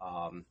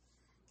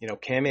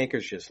 Cam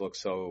Akers just looked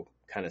so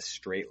kind of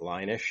straight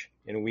line-ish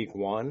in week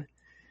 1.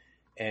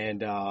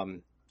 And,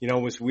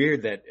 it was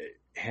weird that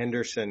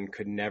Henderson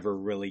could never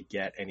really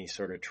get any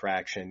sort of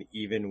traction,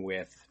 even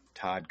with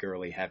Todd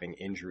Gurley having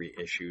injury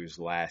issues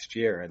last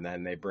year. And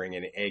then they bring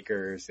in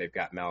Akers. They've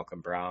got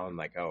Malcolm Brown.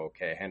 Like, oh,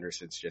 okay,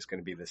 Henderson's just going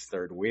to be this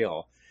third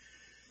wheel.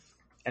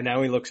 And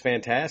now he looks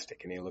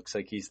fantastic, and he looks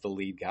like he's the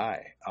lead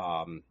guy.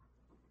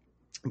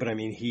 But I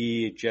mean,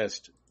 he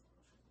just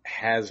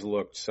has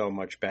looked so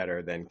much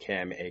better than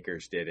Cam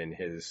Akers did in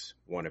his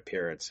one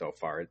appearance so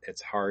far.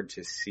 It's hard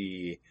to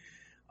see,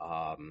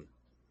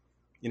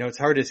 it's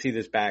hard to see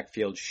this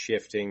backfield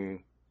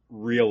shifting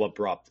real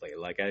abruptly.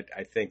 Like,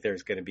 I think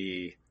there's going to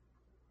be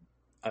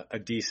a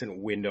decent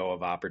window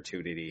of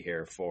opportunity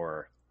here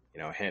for,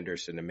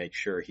 Henderson to make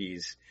sure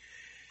he's,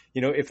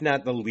 if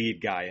not the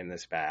lead guy in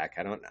this back.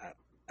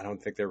 I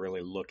don't think they're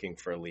really looking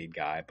for a lead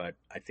guy, but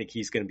I think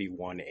he's going to be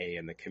 1A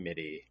in the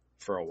committee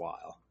for a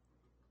while.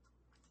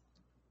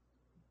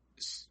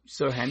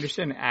 So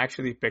Henderson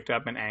actually picked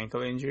up an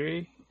ankle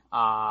injury,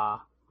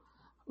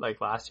 like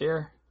last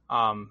year,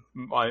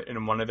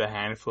 in one of the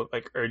handful,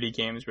 like early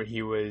games where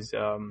he was,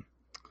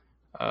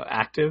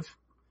 active,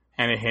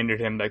 and it hindered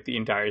him like the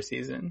entire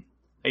season.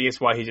 I guess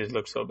why he just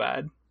looked so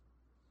bad.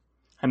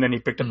 And then he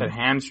picked up a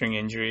hamstring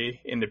injury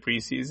in the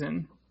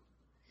preseason.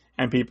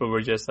 And people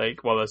were just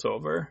like, well, it's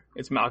over.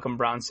 It's Malcolm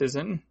Brown's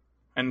season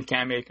and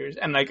Cam Akers.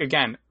 And like,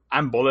 again,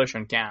 I'm bullish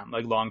on Cam,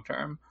 like long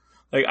term.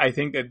 Like, I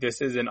think that this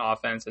is an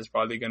offense that's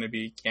probably going to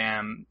be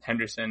Cam,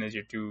 Henderson as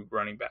your two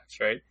running backs,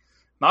 right?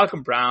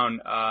 Malcolm Brown,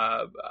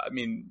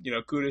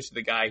 kudos to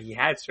the guy. He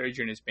had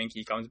surgery in his pinky.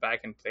 He comes back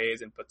and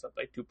plays and puts up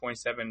like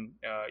 2.7,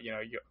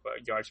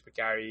 yards per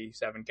carry,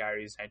 7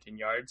 carries, 19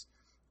 yards.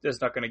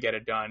 Just not going to get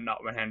it done.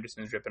 Not when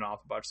Henderson's ripping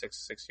off about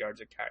 6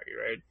 yards a carry,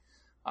 right?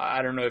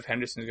 I don't know if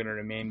Henderson's going to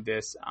remain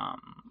this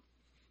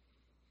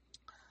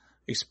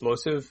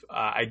explosive.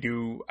 I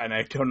do, and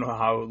I don't know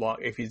how long,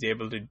 if he's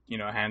able to,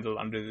 handle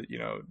under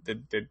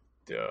the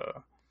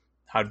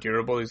how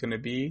durable he's going to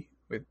be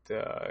with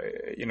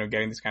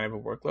getting this kind of a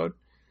workload.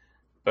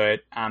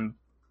 But I'm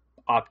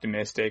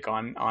optimistic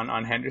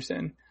on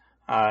Henderson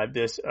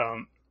this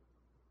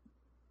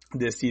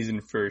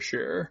season for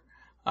sure.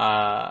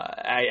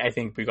 I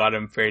think we got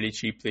him fairly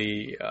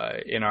cheaply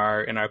in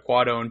our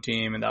quad owned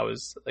team, and that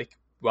was like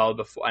well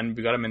before, and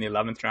we got him in the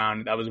 11th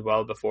round. That was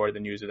well before the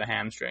news of the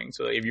hamstring.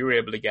 So if you were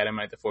able to get him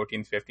at the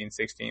 14th, 15th,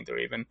 16th, or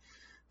even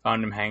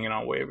found him hanging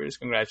on waivers,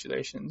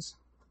 congratulations.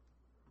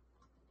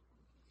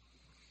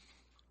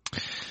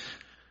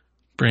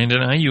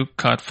 Brandon Ayuk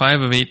caught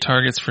 5 of 8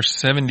 targets for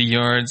 70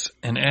 yards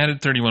and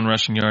added 31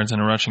 rushing yards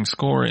and a rushing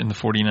score in the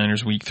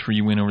 49ers Week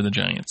 3 win over the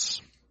Giants.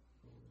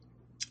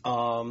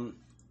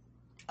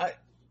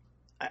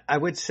 I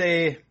would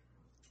say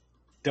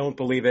don't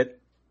believe it.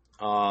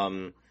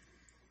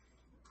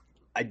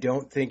 I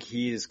don't think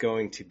he is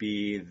going to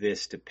be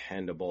this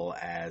dependable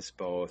as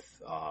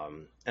both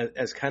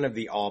as kind of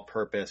the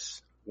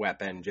all-purpose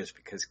weapon, just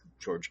because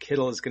George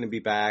Kittle is going to be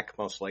back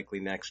most likely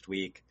next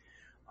week.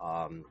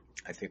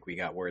 I think we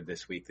got word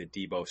this week that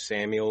Deebo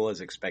Samuel is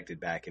expected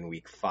back in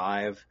Week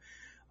 5.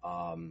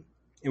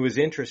 It was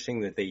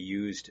interesting that they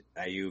used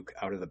Ayuk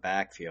out of the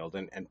backfield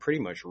and pretty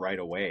much right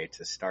away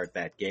to start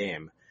that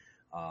game.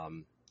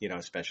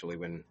 Especially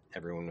when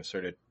everyone was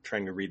sort of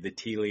trying to read the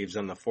tea leaves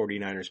on the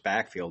 49ers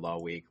backfield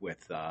all week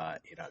with,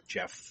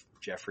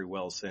 Jeffrey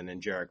Wilson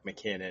and Jerick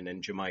McKinnon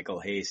and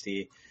JaMychal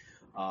Hasty.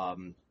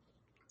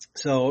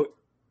 So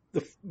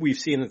we've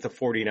seen that the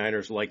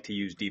 49ers like to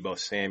use Deebo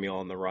Samuel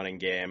in the running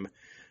game.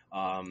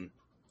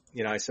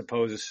 I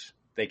suppose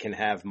they can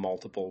have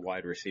multiple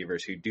wide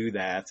receivers who do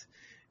that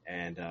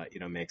and,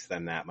 makes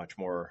them that much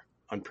more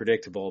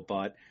unpredictable.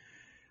 But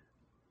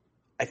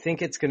I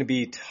think it's going to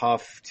be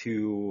tough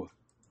to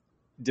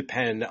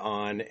depend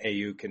on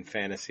Ayuk in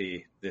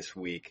fantasy this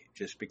week,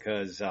 just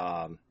because,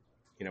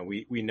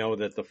 we know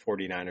that the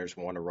 49ers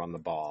want to run the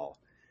ball.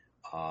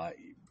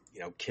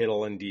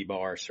 Kittle and Deebo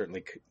are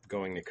certainly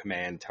going to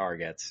command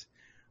targets.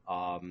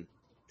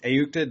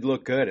 Ayuk did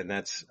look good, and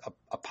that's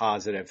a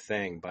positive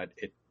thing, but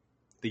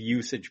the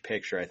usage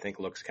picture, I think,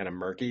 looks kind of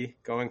murky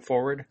going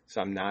forward. So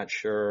I'm not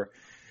sure,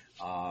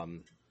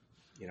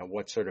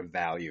 what sort of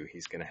value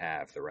he's going to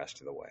have the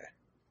rest of the way.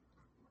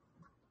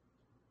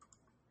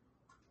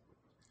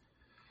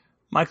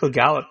 Michael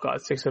Gallup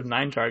got 6 of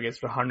 9 targets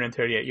for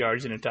 138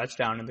 yards and a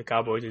touchdown in the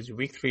Cowboys'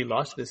 Week 3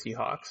 loss to the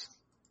Seahawks.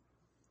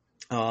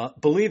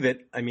 Believe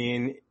it. I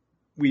mean,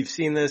 we've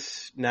seen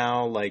this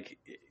now, like,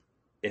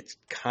 it's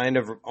kind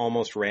of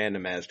almost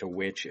random as to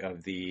which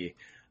of the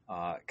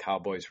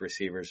Cowboys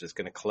receivers is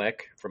going to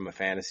click from a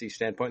fantasy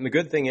standpoint. And the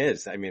good thing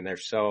is, I mean, they're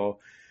so,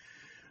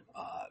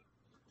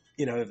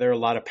 there are a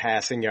lot of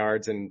passing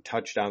yards and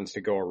touchdowns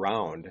to go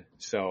around.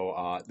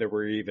 So there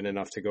were even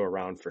enough to go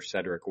around for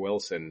Cedric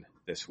Wilson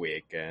this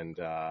week. And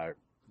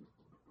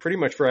pretty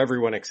much for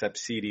everyone except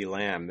CeeDee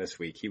Lamb this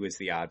week, he was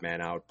the odd man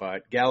out.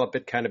 But Gallup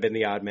had kind of been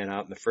the odd man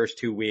out in the first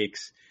 2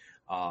 weeks.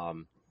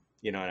 And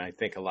I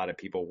think a lot of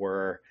people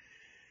were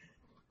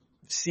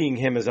seeing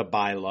him as a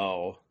buy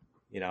low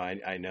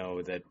I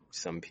know that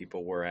some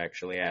people were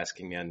actually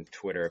asking me on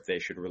Twitter if they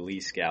should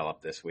release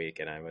Gallup this week,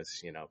 and I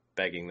was,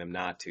 begging them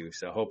not to.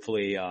 So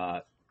hopefully,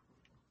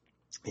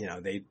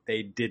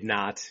 they did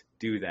not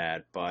do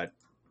that, but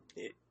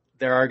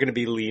there are going to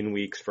be lean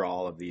weeks for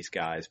all of these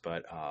guys.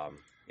 But,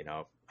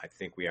 I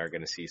think we are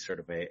going to see sort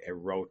of a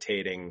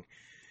rotating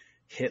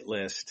hit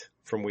list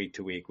from week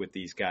to week with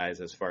these guys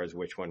as far as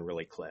which one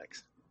really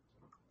clicks.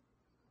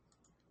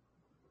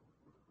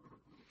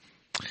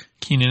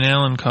 Keenan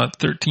Allen caught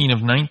 13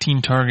 of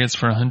 19 targets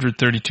for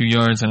 132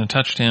 yards and a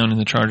touchdown in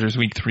the Chargers'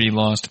 Week 3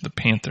 loss to the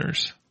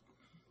Panthers.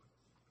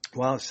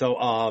 Well, so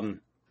I'm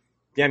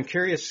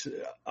curious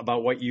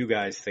about what you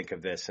guys think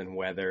of this and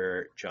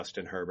whether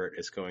Justin Herbert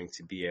is going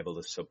to be able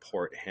to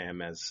support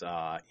him as,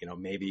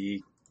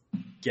 maybe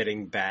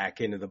getting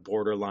back into the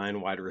borderline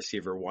wide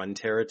receiver 1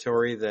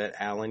 territory that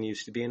Allen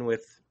used to be in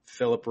with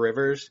Phillip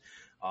Rivers.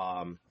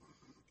 The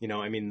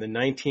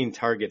 19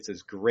 targets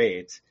is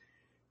great.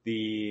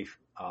 The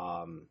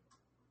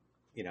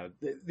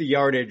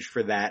yardage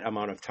for that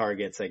amount of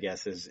targets, I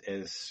guess,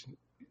 is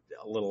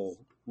a little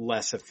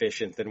less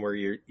efficient than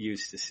we're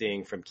used to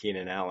seeing from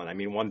Keenan Allen.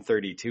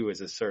 132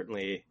 is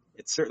certainly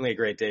a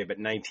great day, but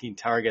 19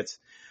 targets,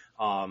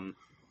 and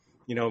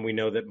we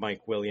know that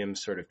Mike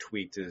Williams sort of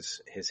tweaked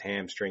his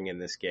hamstring in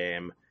this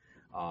game.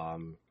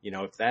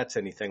 If that's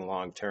anything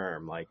long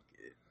term, like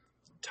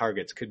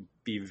targets could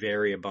be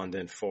very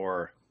abundant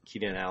for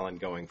Keenan Allen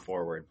going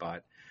forward,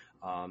 but,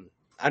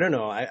 I don't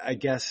know. I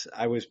guess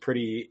I was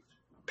pretty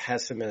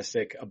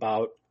pessimistic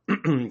about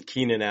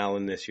Keenan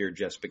Allen this year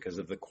just because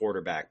of the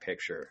quarterback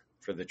picture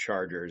for the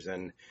Chargers.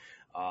 And,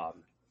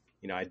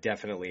 I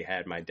definitely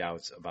had my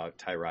doubts about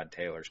Tyrod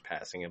Taylor's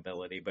passing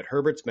ability. But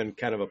Herbert's been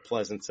kind of a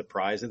pleasant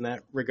surprise in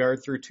that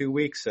regard through 2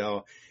 weeks.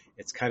 So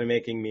it's kind of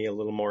making me a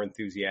little more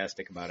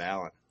enthusiastic about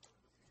Allen.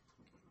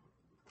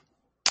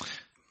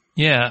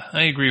 Yeah,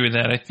 I agree with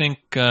that. I think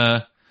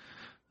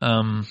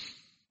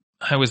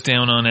I was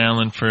down on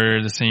Allen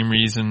for the same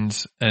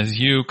reasons as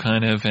you,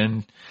 kind of,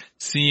 and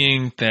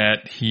seeing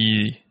that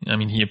he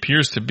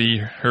appears to be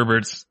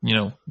Herbert's,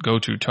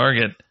 go-to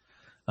target,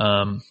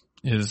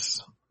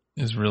 is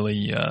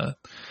really, a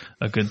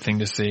good thing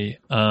to see.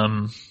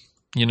 I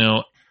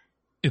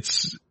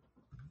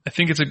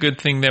think it's a good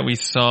thing that we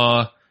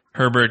saw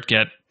Herbert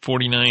get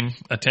 49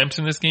 attempts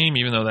in this game,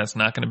 even though that's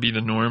not going to be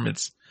the norm.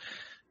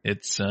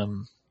 It's a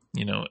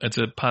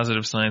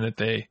positive sign that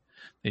they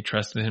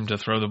trusted him to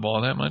throw the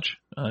ball that much.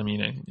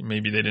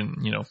 Maybe they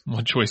didn't,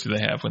 what choice do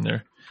they have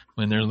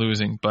when they're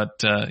losing?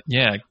 But,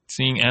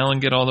 seeing Allen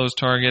get all those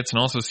targets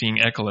and also seeing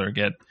Eckler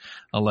get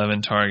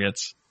 11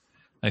 targets,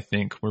 I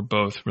think were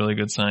both really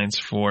good signs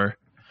for,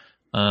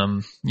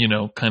 kind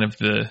of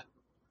the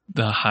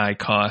high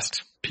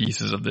cost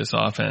pieces of this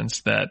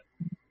offense that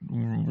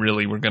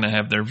really were going to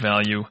have their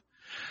value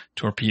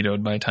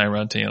torpedoed by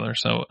Tyrod Taylor.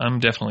 So I'm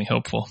definitely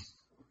hopeful.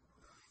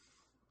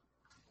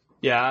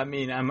 Yeah,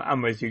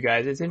 I'm with you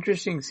guys. It's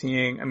interesting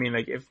seeing,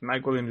 if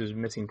Mike Williams is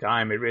missing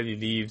time, it really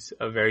leaves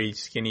a very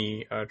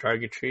skinny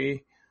target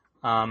tree.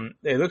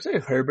 It looks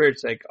like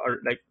Herbert's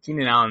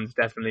Keenan Allen's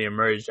definitely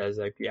emerged as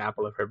the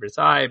apple of Herbert's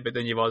eye, but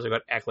then you've also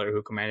got Eckler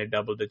who commanded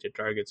double-digit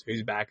targets, so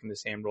he's back in the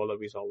same role that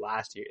we saw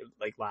last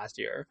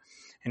year,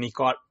 and he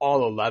caught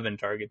all 11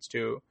 targets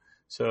too.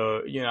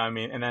 So, and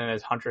then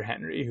there's Hunter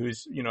Henry,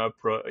 who's,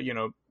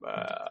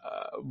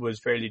 was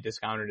fairly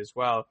discounted as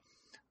well.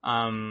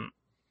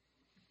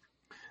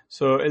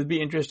 So it'll be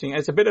interesting.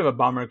 It's a bit of a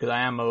bummer because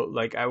I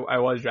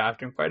was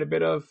drafting quite a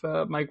bit of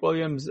Mike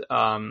Williams,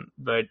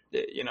 but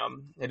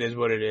it is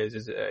what it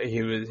is.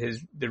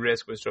 The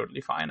risk was totally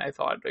fine. I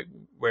thought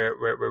where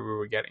we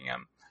were getting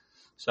him,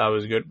 so I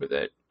was good with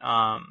it.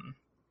 I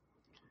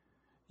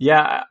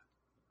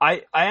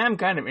am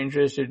kind of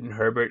interested in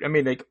Herbert.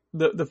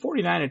 The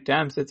 49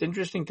 attempts. It's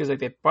interesting because they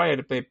probably had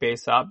to play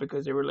pace up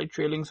because they were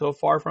trailing so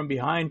far from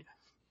behind,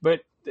 but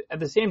at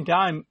the same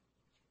time,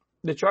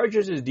 the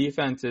Chargers'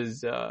 defense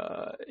is,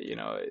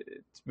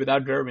 it's,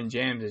 without Derwin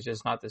James, it's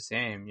just not the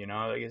same.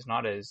 It's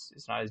not as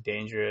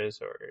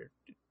dangerous or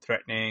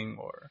threatening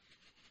or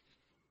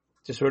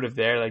just sort of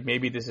there.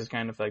 Maybe this is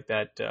kind of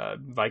that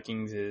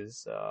Vikings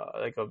is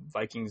a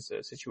Vikings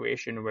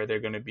situation where they're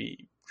going to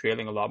be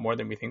trailing a lot more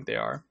than we think they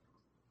are.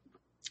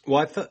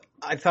 Well,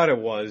 I thought it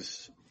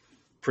was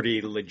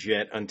pretty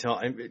legit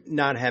until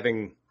not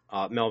having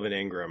Melvin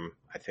Ingram.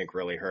 I think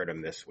really hurt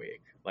him this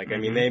week.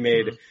 They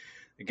made.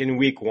 In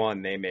week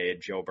 1, they made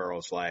Joe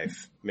Burrow's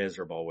life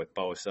miserable with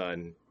Bosa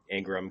and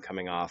Ingram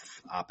coming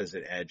off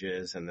opposite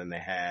edges. And then they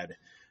had,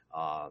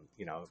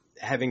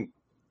 having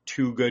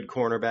 2 good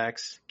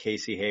cornerbacks,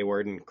 Casey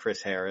Hayward and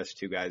Chris Harris,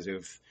 2 guys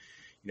who've,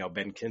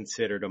 been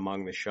considered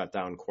among the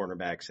shutdown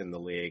cornerbacks in the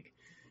league.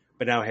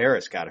 But now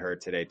Harris got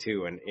hurt today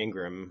too, and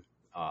Ingram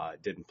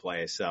didn't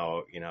play.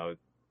 So,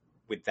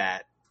 with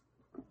that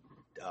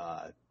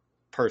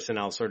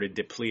personnel sort of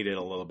depleted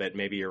a little bit,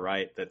 maybe you're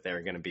right that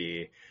they're going to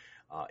be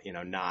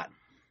not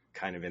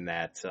kind of in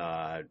that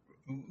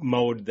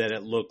mode that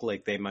it looked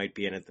like they might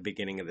be in at the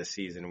beginning of the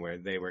season where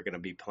they were going to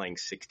be playing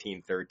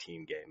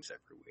 16-13 games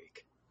every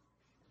week.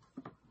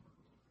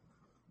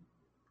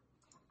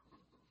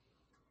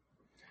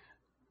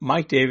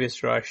 Mike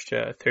Davis rushed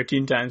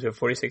 13 times for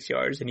 46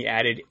 yards, and he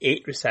added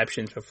 8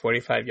 receptions for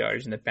 45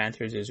 yards in the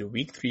Panthers'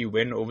 Week 3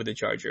 win over the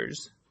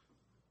Chargers.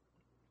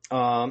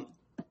 I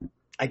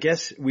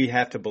guess we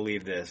have to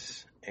believe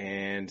this,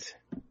 and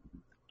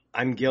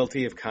I'm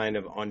guilty of kind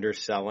of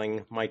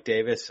underselling Mike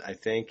Davis, I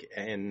think,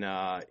 in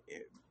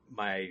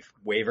my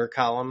waiver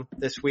column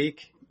this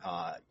week.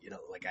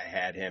 Like I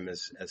had him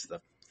as the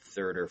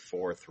third or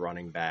fourth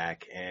running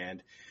back,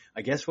 and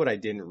I guess what I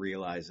didn't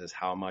realize is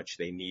how much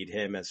they need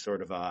him as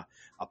sort of a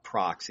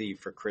proxy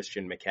for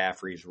Christian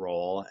McCaffrey's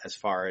role as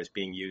far as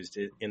being used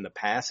in the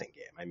passing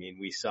game. I mean,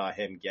 we saw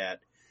him get,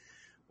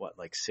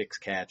 6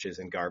 catches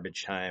in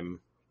garbage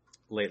time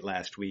late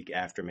last week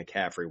after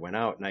McCaffrey went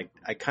out. And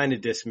I kind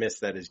of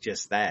dismissed that as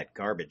just that,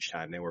 garbage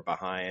time. They were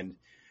behind,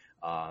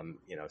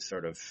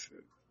 sort of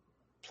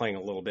playing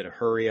a little bit of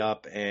hurry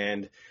up.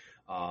 And,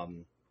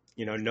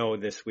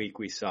 this week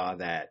we saw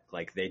that,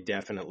 they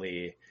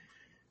definitely –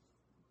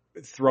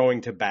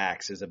 throwing to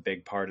backs is a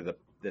big part of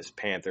this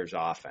Panthers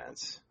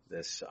offense.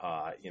 This,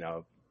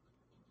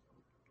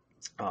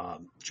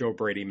 Joe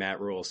Brady, Matt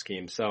Rule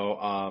scheme.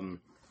 So,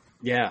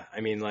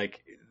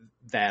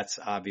 that's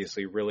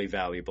obviously really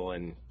valuable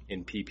in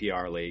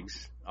PPR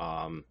leagues.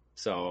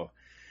 So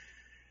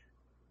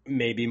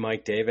maybe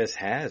Mike Davis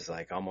has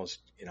almost,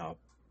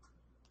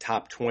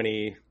 top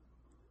 20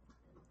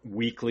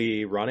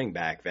 weekly running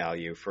back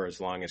value for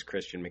as long as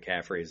Christian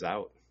McCaffrey is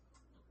out.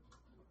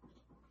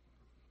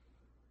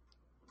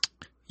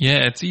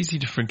 Yeah, it's easy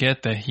to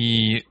forget that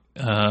he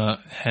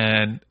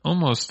had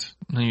almost,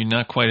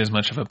 not quite as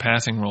much of a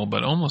passing role,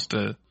 but almost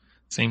the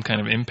same kind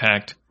of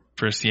impact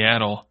for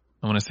Seattle,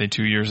 I want to say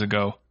 2 years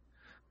ago.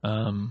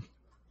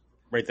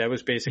 Right, that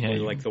was basically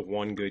the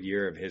one good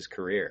year of his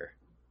career.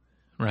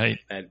 Right.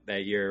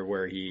 That year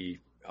where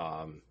he,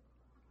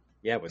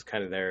 was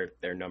kind of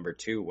their number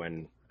 2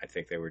 when I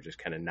think they were just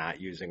kind of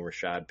not using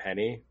Rashad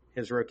Penny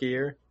his rookie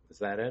year. Is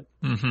that it?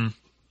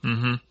 Mm-hmm.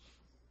 Mm-hmm.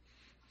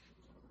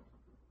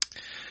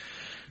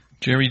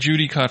 Jerry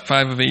Jeudy caught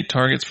 5 of 8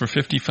 targets for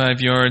 55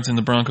 yards in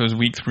the Broncos'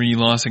 Week 3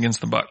 loss against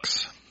the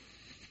Bucs.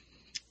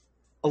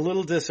 A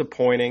little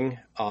disappointing,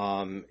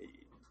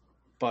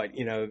 but,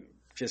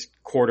 just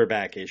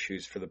quarterback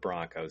issues for the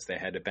Broncos. They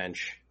had to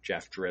bench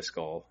Jeff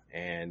Driscoll,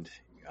 and,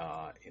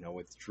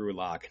 with Drew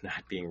Lock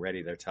not being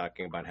ready, they're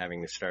talking about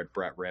having to start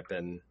Brett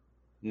Rippon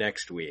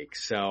next week.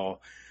 So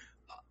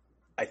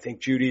I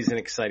think Judy's an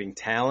exciting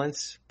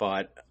talent,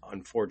 but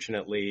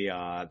unfortunately,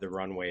 the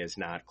runway is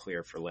not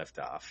clear for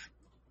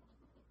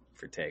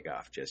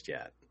takeoff just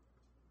yet.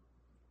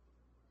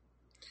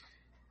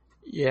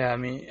 Yeah, I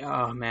mean,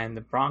 oh man,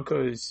 the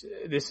Broncos,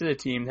 this is a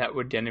team that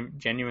would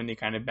genuinely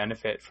kind of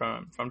benefit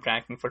from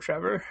tanking for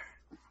Trevor.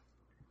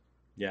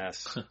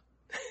 Yes.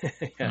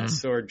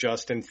 Yes, or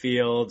Justin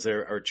Fields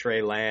or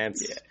Trey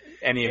Lance. Yeah,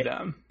 any of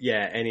them.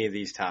 Yeah, any of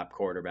these top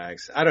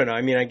quarterbacks. I don't know.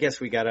 I mean, I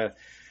guess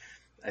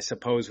I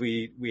suppose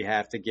we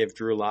have to give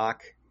Drew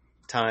Lock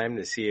time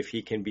to see if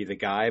he can be the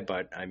guy,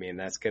 but I mean,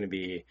 that's going to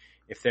be,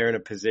 if they're in a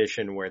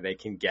position where they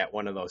can get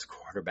one of those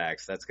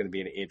quarterbacks, that's going to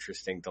be an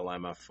interesting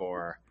dilemma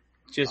for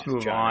just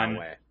move on.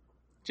 Elway.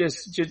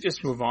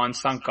 Just move on.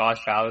 Sunk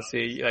cost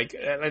fallacy, like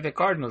the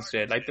Cardinals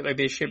did. Like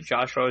they shipped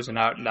Josh Rosen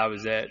out and that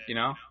was it.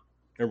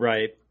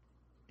 Right.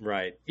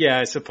 Yeah,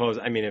 I suppose.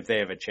 I mean, if they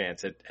have a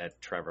chance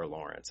at Trevor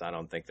Lawrence, I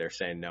don't think they're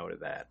saying no to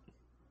that.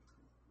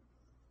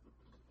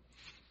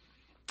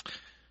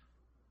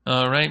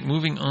 All right,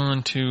 moving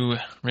on to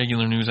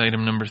regular news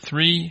item number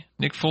 3.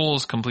 Nick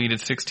Foles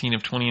completed 16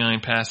 of 29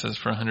 passes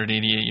for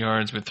 188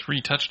 yards with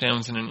 3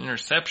 touchdowns and an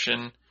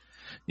interception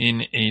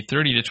in a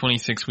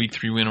 30-26 Week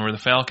 3 win over the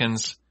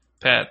Falcons.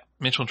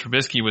 Mitchell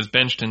Trubisky was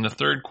benched in the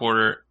third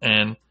quarter,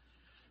 and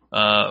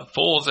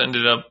Foles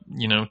ended up,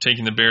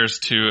 taking the Bears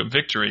to a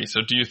victory.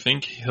 So do you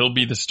think he'll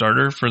be the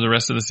starter for the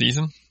rest of the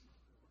season?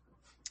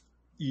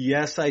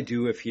 Yes, I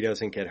do, if he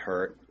doesn't get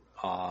hurt.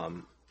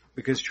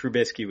 Because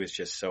Trubisky was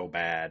just so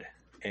bad.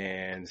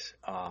 And,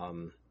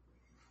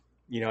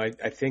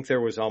 I think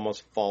there was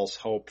almost false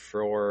hope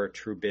for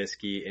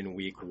Trubisky in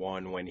Week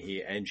 1 when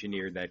he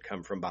engineered that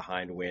come from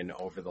behind win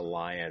over the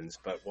Lions.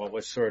 But what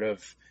was sort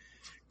of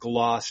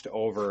glossed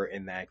over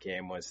in that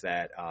game was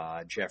that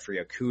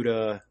Jeffrey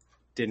Okudah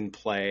didn't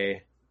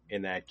play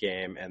in that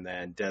game, and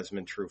then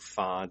Desmond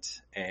Trufant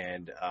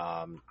and,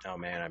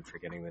 I'm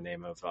forgetting the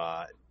name of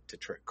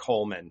Detroit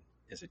Coleman.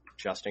 Is it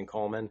Justin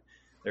Coleman?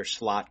 Their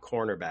slot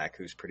cornerback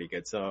who's pretty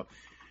good. So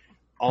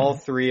all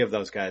 3 of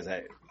those guys,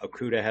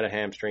 Okudah had a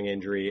hamstring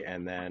injury,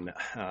 and then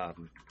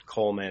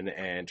Coleman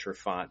and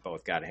Trufant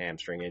both got a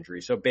hamstring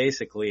injury. So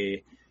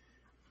basically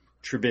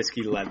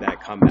Trubisky led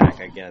that comeback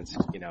against,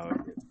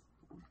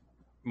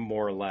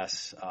 more or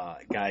less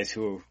guys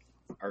who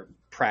are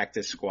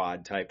practice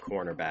squad type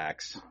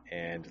cornerbacks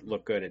and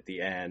look good at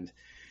the end.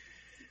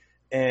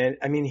 And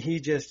I mean, he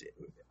just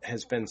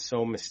has been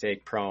so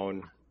mistake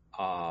prone.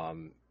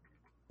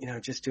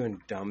 Just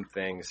doing dumb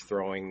things,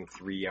 throwing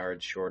 3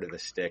 yards short of the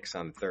sticks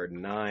on 3rd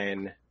and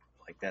 9.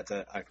 Like that's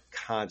a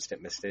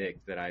constant mistake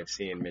that I've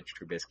seen Mitch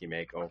Trubisky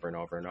make over and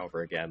over and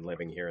over again,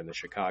 living here in the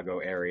Chicago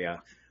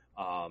area.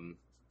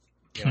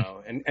 You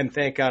know, and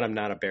thank God I'm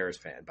not a Bears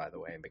fan, by the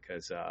way,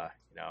 because,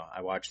 you know,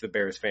 I watch the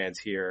Bears fans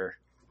here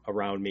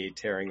around me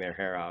tearing their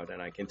hair out,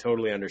 and I can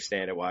totally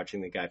understand it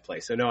watching the guy play.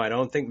 So no, I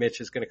don't think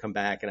Mitch is going to come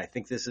back. And I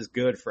think this is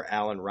good for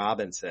Allen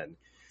Robinson,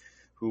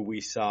 who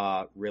we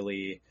saw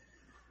really,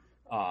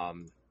 I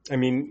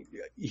mean,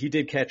 he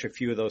did catch a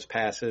few of those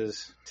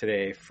passes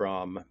today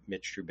from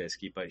Mitch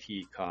Trubisky, but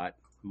he caught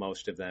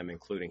most of them,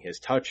 including his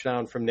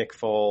touchdown from Nick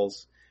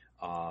Foles.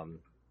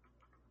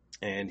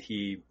 And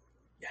he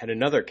had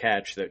another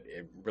catch that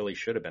it really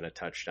should have been a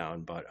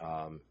touchdown, but,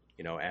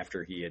 you know,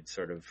 after he had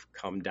sort of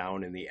come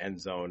down in the end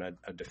zone,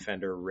 a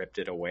defender ripped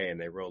it away and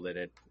they rolled it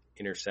at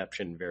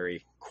interception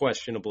very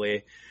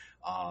questionably.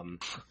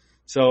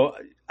 So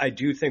I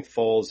do think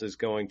Foles is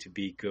going to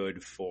be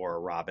good for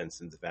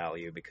Robinson's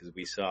value, because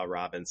we saw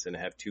Robinson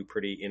have two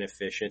pretty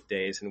inefficient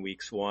days in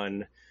weeks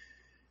 1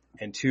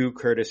 and 2,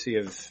 courtesy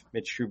of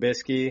Mitch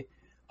Trubisky.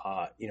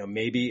 You know,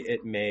 maybe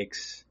it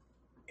makes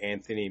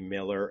Anthony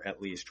Miller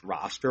at least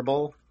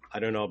rosterable. I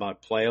don't know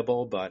about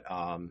playable, but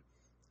I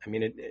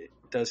mean, it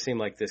does seem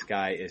like this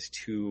guy is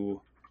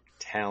too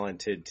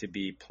talented to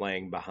be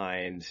playing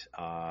behind,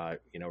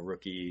 you know,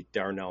 rookie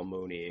Darnell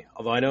Mooney.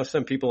 Although I know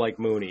some people like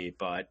Mooney,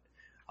 but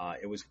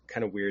it was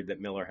kind of weird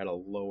that Miller had a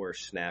lower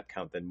snap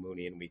count than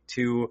Mooney in week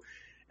 2,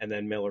 and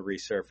then Miller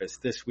resurfaced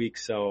this week.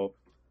 So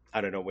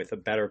I don't know, with a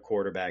better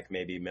quarterback,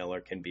 maybe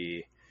Miller can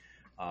be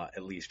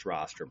at least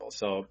rosterable.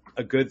 So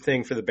a good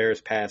thing for the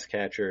Bears pass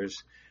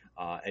catchers.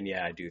 And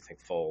yeah, I do think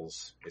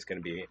Foles is going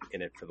to be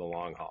in it for the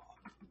long haul.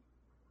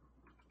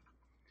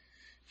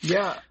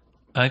 Yeah.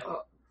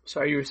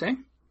 Sorry, you were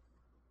saying?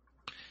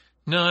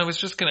 No, I was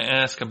just going to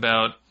ask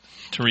about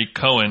Tariq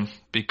Cohen,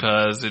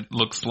 because it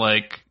looks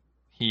like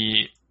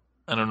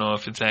I don't know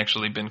if it's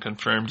actually been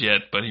confirmed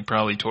yet, but he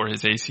probably tore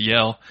his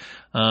ACL.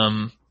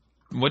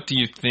 What do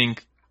you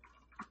think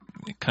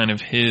kind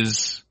of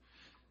his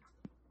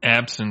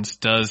absence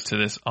does to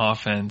this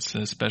offense,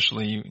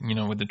 especially, you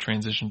know, with the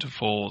transition to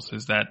Foles?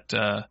 Is that,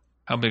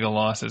 how big a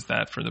loss is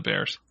that for the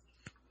Bears?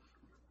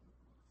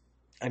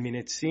 I mean,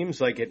 it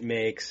seems like it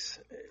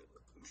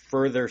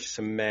further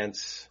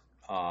cements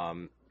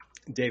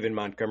David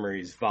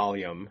Montgomery's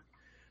volume.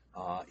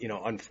 You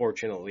know,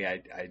 unfortunately,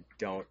 I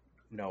don't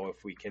know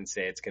if we can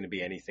say it's going to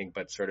be anything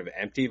but sort of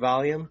empty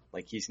volume.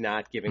 Like, he's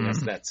not giving us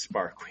that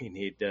spark we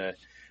need to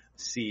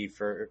see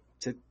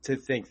to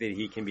think that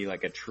he can be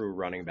like a true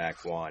running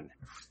back 1.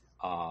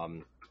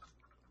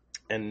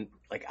 And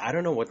like, I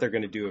don't know what they're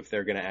going to do, if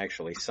they're going to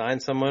actually sign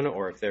someone,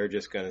 or if they're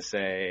just going to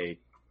say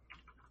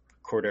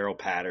Cordero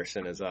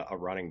Patterson is a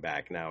running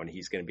back now, and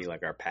he's going to be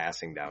like our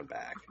passing down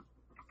back.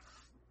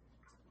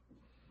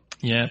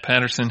 Yeah,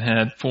 Patterson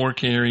had 4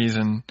 carries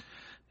and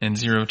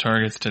 0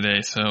 targets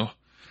today, so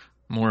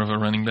more of a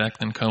running back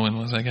than Cohen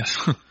was, I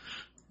guess.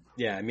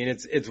 Yeah, I mean,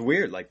 it's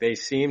weird. Like,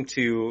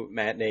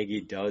 Matt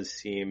Nagy does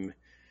seem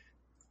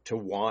to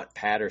want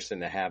Patterson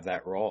to have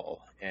that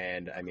role.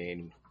 And I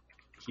mean,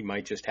 he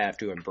might just have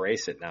to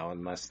embrace it now,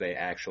 unless they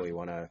actually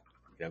want to,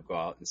 you know, go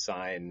out and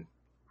sign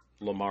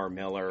Lamar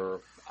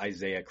Miller,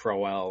 Isaiah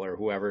Crowell, or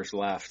whoever's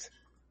left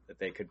that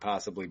they could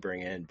possibly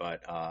bring in.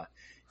 But,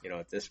 you know,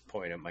 at this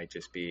point, it might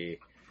just be,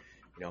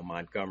 you know,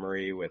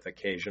 Montgomery with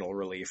occasional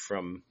relief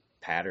from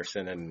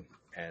Patterson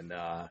and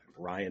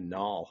Ryan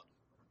Nall.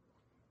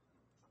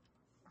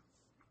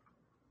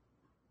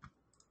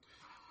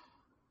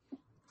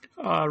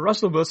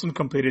 Russell Wilson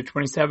completed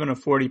 27 of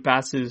 40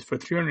 passes for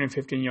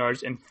 315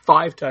 yards and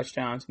 5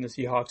 touchdowns in the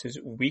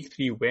Seahawks' Week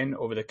 3 win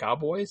over the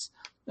Cowboys.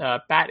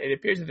 Pat, it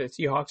appears that the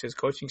Seahawks'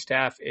 coaching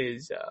staff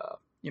is,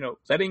 you know,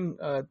 letting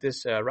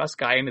this Russ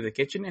guy into the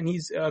kitchen, and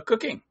he's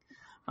cooking.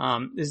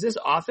 Is this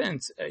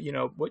offense, you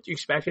know, what you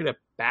expected a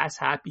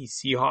pass-happy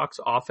Seahawks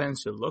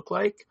offense to look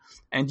like?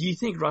 And do you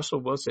think Russell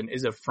Wilson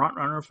is a front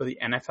runner for the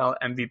NFL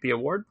MVP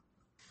award?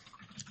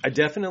 I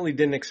definitely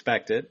didn't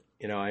expect it.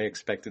 You know, I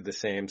expected the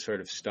same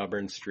sort of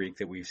stubborn streak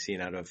that we've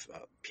seen out of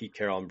Pete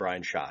Carroll and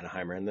Brian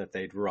Schottenheimer, and that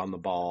they'd run the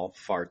ball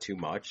far too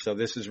much. So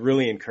this is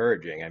really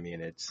encouraging. I mean,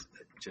 it's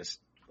just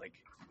like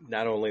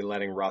not only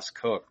letting Russ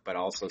cook, but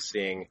also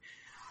seeing,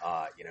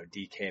 you know,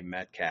 DK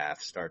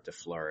Metcalf start to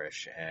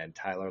flourish, and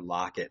Tyler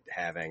Lockett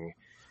having,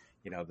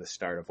 you know, the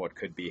start of what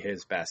could be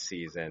his best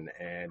season,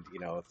 and, you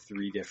know,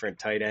 3 different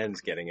tight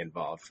ends getting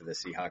involved for the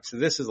Seahawks. So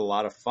this is a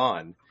lot of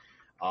fun.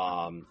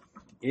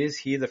 Is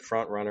he the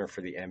front runner for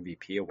the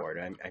MVP award?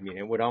 I mean,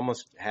 it would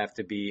almost have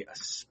to be a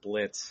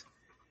split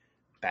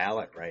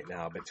ballot right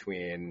now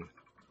between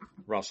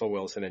Russell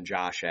Wilson and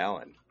Josh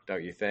Allen,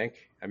 don't you think?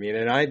 I mean,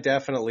 and I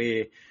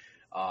definitely,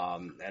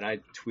 and I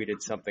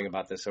tweeted something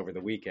about this over the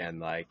weekend,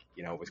 like,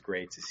 you know, it was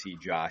great to see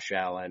Josh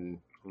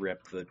Allen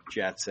rip the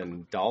Jets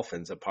and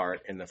Dolphins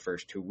apart in the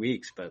first 2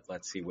 weeks, but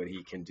let's see what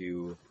he can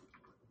do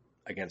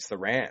against the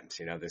Rams.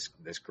 You know,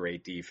 this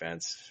great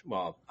defense.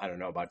 Well, I don't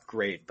know about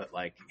great, but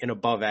like an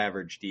above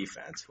average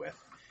defense with,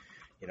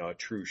 you know, a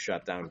true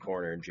shutdown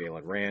corner in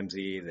Jalen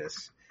Ramsey,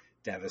 this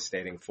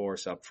devastating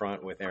force up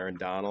front with Aaron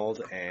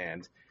Donald,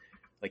 and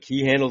like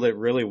he handled it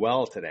really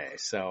well today.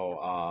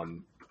 So,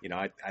 you know,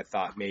 I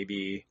thought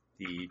maybe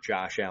the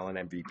Josh Allen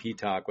MVP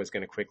talk was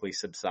going to quickly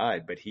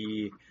subside, but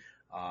he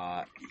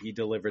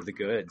delivered the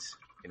goods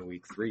in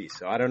week 3.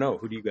 So I don't know.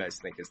 Who do you guys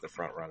think is the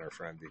front runner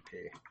for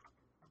MVP?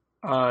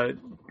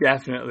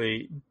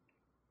 Definitely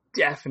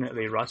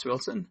Russ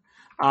Wilson.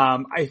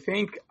 I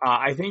think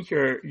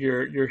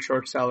you're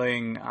short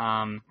selling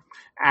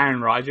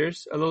Aaron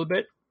Rodgers a little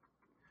bit.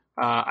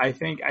 I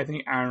think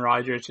Aaron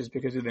Rodgers, just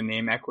because of the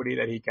name equity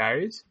that he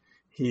carries,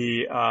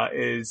 he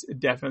is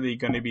definitely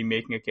going to be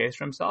making a case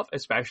for himself,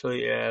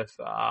 especially if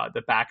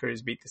the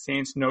Packers beat the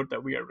Saints. Note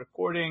that we are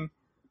recording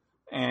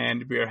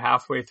and we are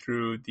halfway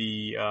through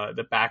the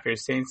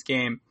Packers Saints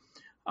game.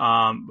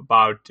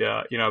 About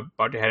to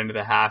head into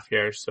the half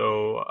here.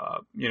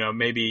 So,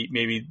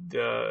 maybe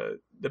the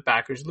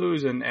Packers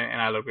lose and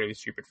I look really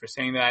stupid for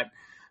saying that.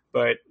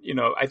 But,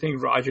 I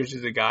think Rodgers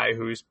is a guy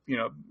who's,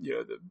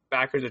 the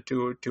Packers are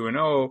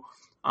 2-0.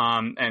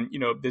 And,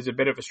 there's a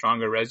bit of a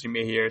stronger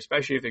resume here,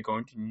 especially if they're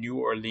going to New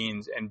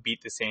Orleans and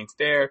beat the Saints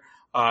there.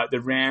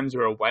 The Rams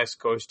were a West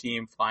Coast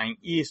team flying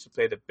east to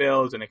play the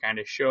Bills, and it kind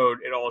of showed.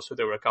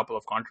 There were a couple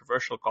of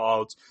controversial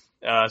calls.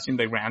 Seemed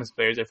like Rams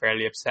players are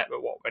fairly upset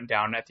with what went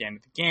down at the end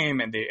of the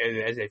game, and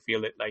as they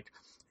feel it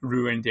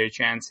ruined their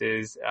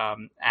chances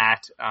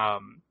at a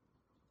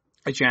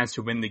chance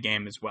to win the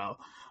game as well.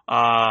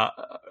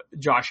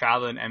 Josh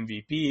Allen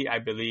MVP, I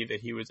believe that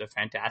he was a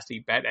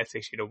fantastic bet at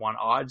 60-1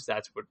 odds.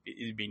 That's what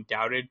is being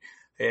touted.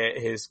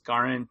 His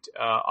current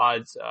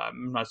odds,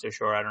 I'm not so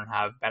sure. I don't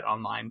have Bet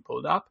Online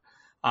pulled up.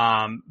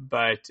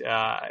 But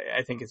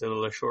I think it's a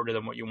little shorter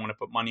than what you want to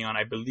put money on.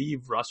 I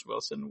believe Russ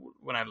Wilson,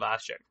 when I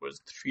last checked,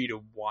 was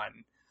 3-1.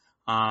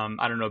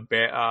 I don't know,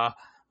 Blair,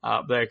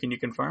 can you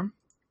confirm?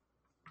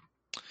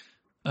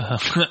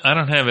 I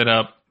don't have it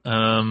up.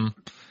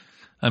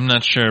 I'm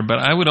not sure, but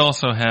I would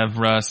also have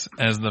Russ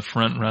as the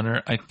front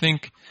runner. I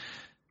think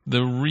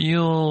the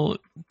real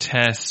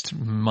test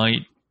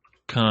might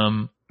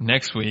come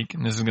next week,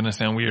 and this is going to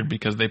sound weird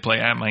because they play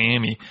at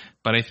Miami,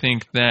 but I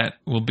think that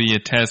will be a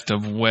test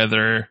of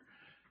whether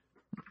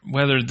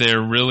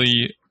they're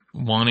really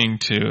wanting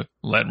to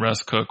let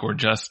Russ cook or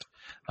just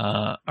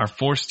are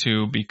forced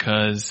to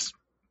because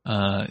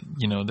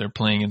they're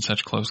playing in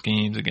such close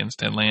games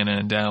against Atlanta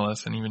and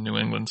Dallas and even New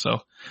England.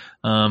 So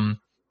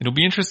it'll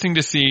be interesting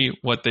to see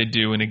what they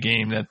do in a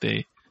game that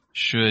they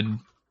should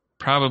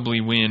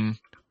probably win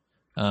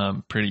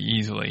pretty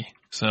easily.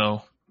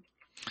 So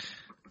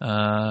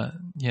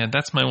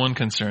that's my one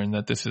concern,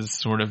 that this is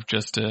sort of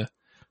just a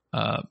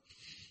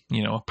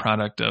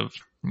product of,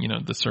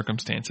 the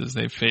circumstances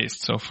they've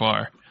faced so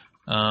far.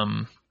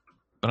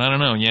 But I don't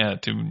know. Yeah.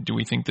 Do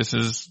we think this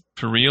is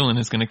for real and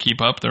is going to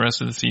keep up the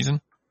rest of the season?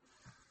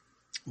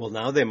 Well,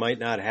 now they might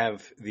not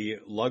have the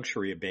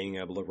luxury of being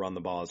able to run the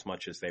ball as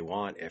much as they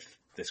want if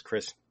this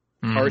Chris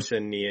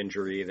Carson knee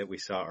injury that we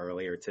saw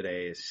earlier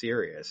today is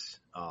serious.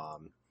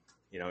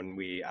 And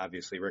we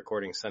obviously,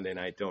 recording Sunday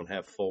night, don't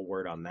have full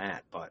word on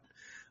that. But,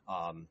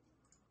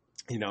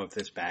 if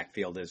this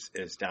backfield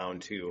is down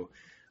to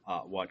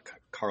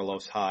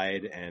Carlos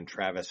Hyde and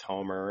Travis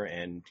Homer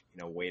and,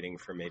 waiting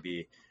for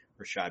maybe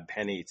Rashad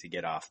Penny to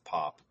get off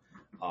PUP,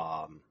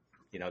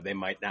 they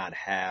might not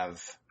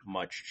have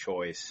much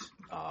choice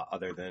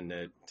other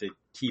than to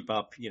keep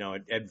up,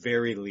 at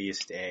very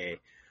least a,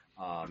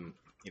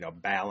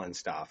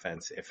 balanced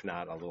offense, if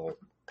not a little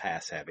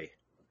pass heavy.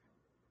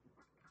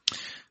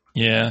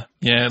 Yeah.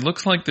 It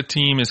looks like the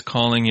team is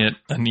calling it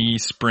a knee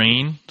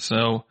sprain.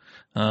 So,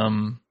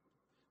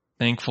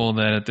 thankful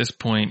that at this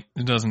point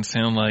it doesn't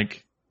sound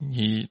like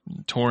he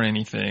tore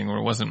anything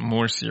or wasn't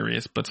more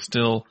serious, but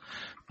still,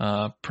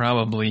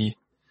 probably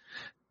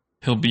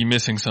he'll be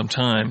missing some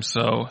time.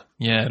 So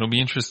yeah, it'll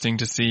be interesting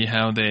to see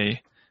how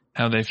they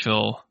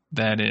fill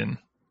that in.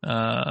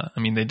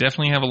 They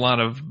definitely have a lot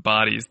of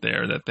bodies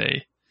there that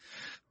they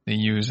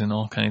use in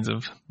all kinds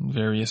of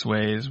various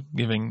ways,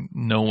 giving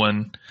no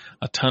one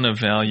a ton of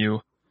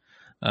value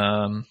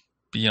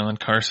beyond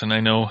Carson. I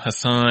know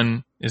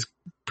Hassan is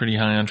pretty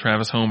high on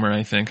Travis Homer,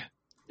 I think.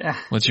 Yeah.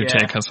 What's your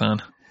take,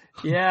 Hassan?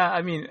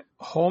 Yeah,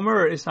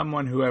 Homer is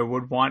someone who I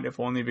would want, if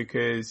only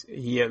because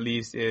he at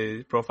least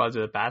profiles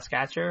as a pass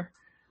catcher,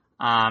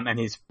 and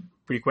he's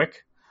pretty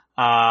quick.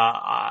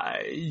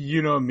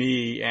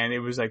 Me, and it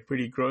was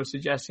pretty gross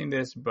suggesting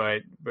this,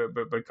 but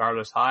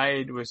Carlos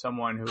Hyde was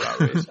someone who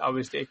I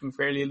was taking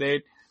fairly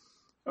late.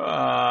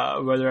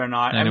 Whether or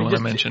not I didn't want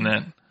to mention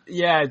that.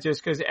 Yeah,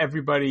 just because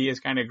everybody is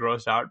kind of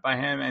grossed out by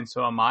him, and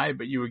so am I.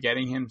 But you were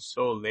getting him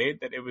so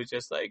late that it was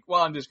just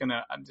I'm just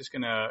gonna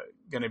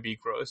be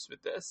gross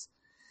with this,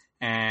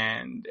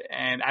 and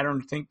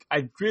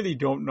I really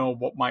don't know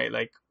what my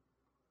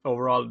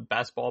overall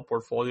best ball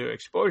portfolio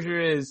exposure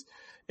is.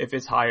 If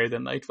it's higher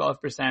than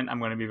 12%, I'm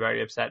going to be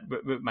very upset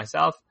with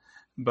myself.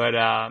 But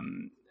I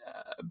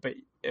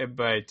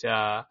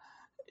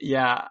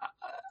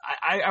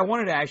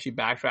wanted to actually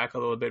backtrack a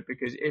little bit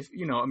because if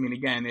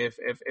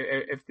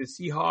the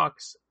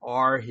Seahawks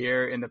are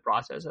here in the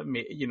process of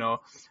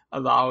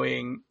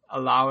allowing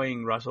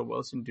Russell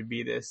Wilson to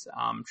be this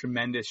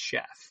tremendous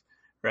chef,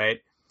 right?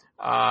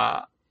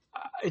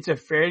 it's a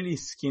fairly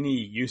skinny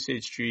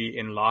usage tree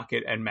in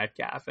Lockett and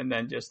Metcalf, and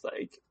then just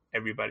like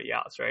everybody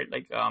else, right?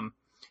 Like,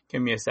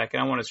 give me a second.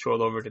 I want to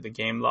scroll over to the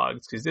game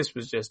logs because this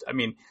was just, I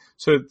mean,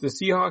 so the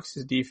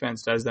Seahawks'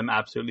 defense does them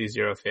absolutely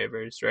zero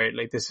favors, right?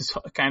 Like, this is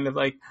kind of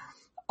like,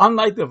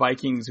 unlike the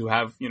Vikings who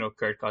have,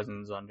 Kirk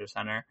Cousins under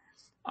center,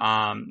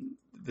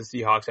 the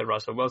Seahawks had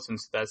Russell Wilson,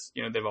 so that's,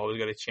 they've always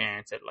got a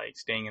chance at like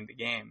staying in the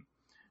game.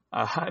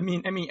 I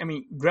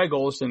mean, Greg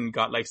Olsen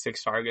got like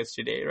 6 targets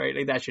today, right?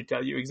 Like that should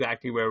tell you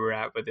exactly where we're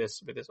at with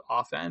this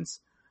offense.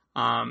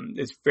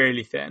 It's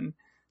fairly thin.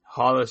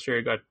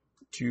 Hollister got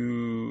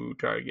 2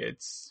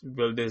 targets.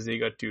 Will Disley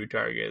got 2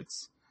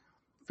 targets.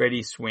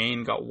 Freddie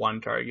Swain got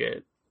 1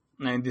 target.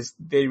 And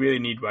they really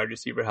need wide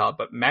receiver help.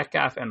 But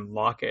Metcalf and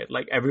Lockett,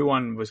 like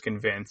everyone was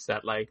convinced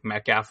that like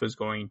Metcalf was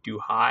going too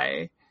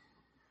high.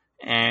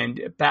 And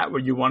Pat, were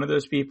you one of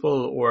those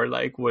people, or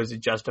like was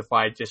it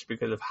justified just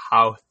because of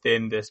how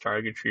thin this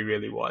target tree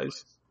really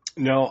was?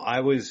 No,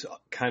 I was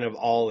kind of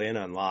all in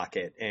on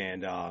Lockett,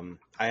 and I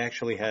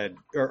actually had,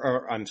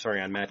 on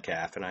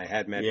Metcalf, and I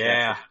had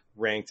Metcalf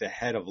ranked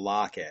ahead of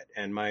Lockett.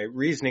 And my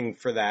reasoning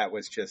for that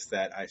was just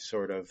that I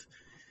sort of,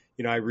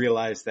 I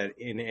realized that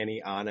in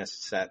any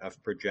honest set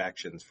of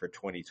projections for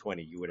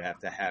 2020, you would have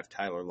to have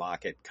Tyler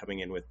Lockett coming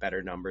in with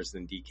better numbers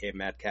than DK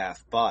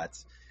Metcalf, but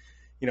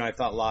I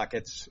thought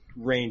Lockett's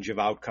range of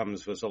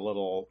outcomes was a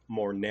little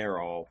more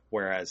narrow,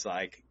 whereas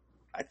like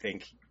I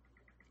think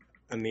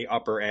on the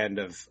upper end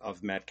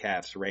of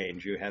Metcalf's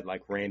range, you had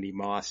like Randy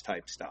Moss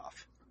type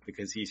stuff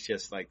because he's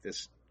just like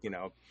this,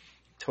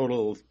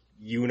 total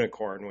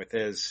unicorn with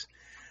his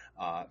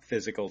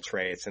physical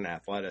traits and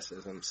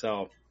athleticism.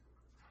 So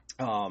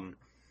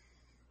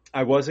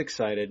I was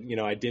excited.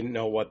 I didn't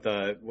know what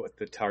the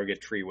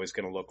target tree was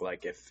going to look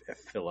like if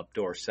Philip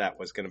Dorsett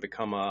was going to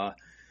become a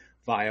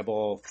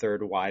viable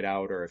third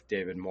wideout or if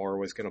David Moore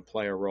was going to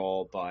play a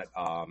role. But,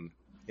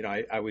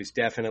 I was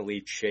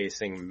definitely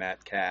chasing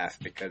Metcalf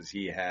because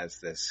he has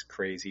this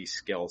crazy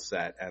skill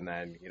set and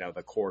then,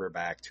 the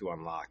quarterback to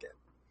unlock it.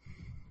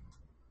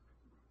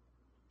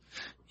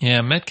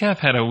 Yeah, Metcalf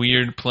had a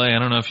weird play. I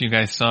don't know if you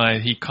guys saw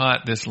it. He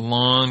caught this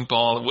long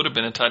ball. It would have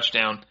been a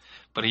touchdown,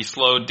 but he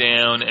slowed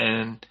down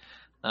and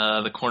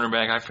the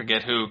cornerback, I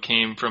forget who,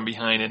 came from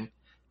behind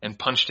and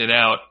punched it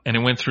out, and it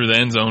went through the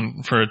end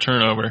zone for a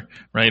turnover,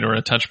 right, or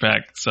a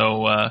touchback.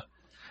 So, I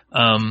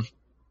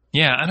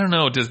don't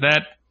know. Does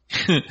that?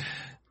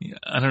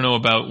 I don't know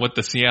about what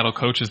the Seattle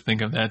coaches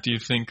think of that. Do you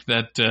think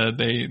that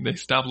they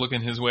stop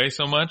looking his way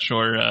so much,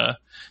 or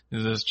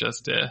is this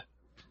just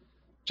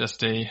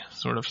a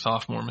sort of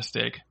sophomore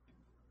mistake?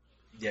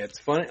 Yeah, it's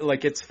funny.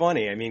 Like it's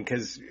funny. I mean,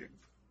 because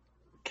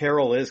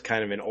Carroll is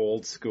kind of an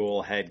old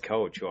school head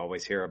coach. You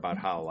always hear about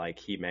how like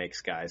he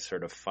makes guys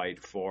sort of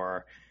fight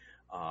for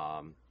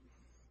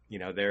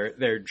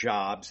their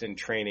jobs in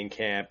training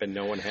camp, and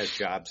no one has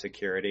job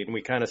security. And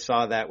we kind of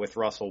saw that with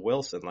Russell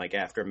Wilson, like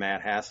after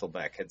Matt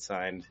Hasselbeck had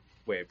signed.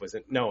 It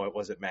wasn't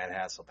Matt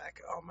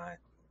Hasselbeck. Oh my,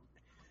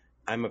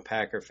 I'm a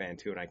Packer fan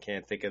too, and I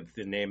can't think of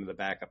the name of the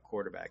backup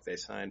quarterback they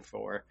signed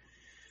for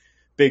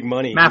big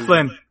money. Matt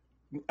Flynn.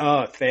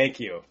 Oh, thank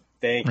you.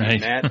 Right.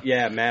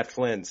 Matt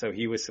Flynn. So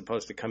he was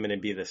supposed to come in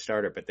and be the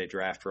starter, but they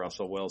draft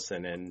Russell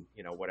Wilson in,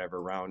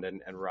 whatever round,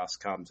 and Russ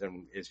comes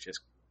and is just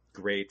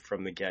great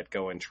from the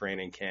get-go in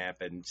training camp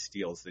and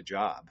steals the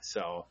job.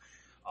 So,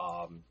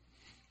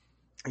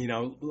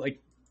 like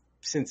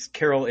since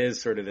Carroll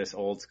is sort of this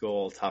old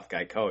school tough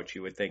guy coach,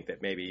 you would think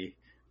that maybe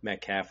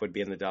Metcalf would be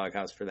in the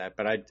doghouse for that,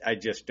 but I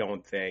just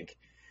don't think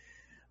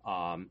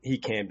he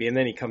can be. And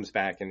then he comes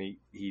back and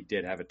he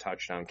did have a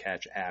touchdown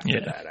catch after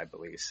that, I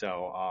believe.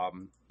 So,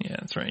 yeah,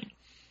 that's right.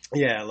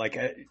 Yeah. Like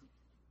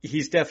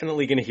he's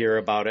definitely going to hear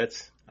about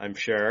it, I'm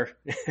sure.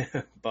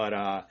 But,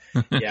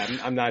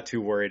 I'm not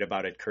too worried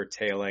about it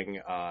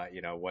curtailing,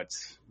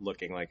 what's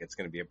looking like it's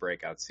going to be a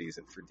breakout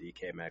season for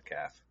DK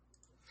Metcalf.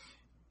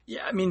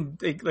 Yeah. I mean,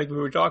 like we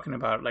were talking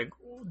about, like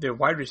their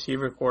wide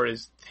receiver core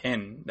is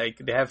thin. Like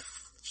they have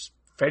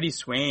Freddie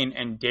Swain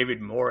and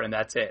David Moore, and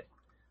that's it.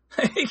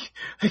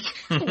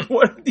 Like,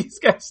 what are these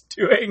guys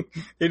doing?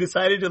 They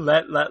decided to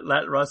let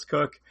Russ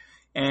cook,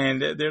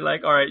 and they're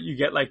like, all right, you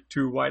get like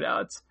 2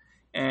 wideouts,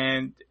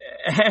 and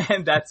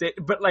that's it.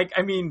 But like,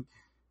 I mean,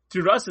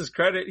 to Russ's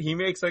credit, he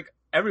makes like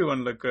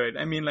everyone look good.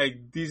 I mean,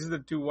 like these are the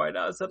 2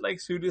 wideouts that like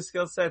suit his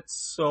skill set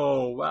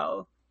so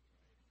well.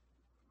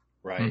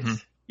 Right. Mm-hmm.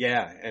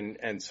 Yeah,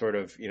 and sort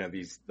of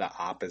the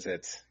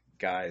opposite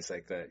guys,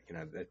 like the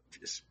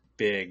just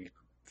big,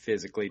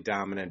 physically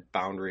dominant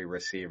boundary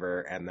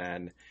receiver, and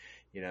then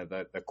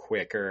the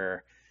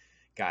quicker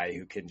guy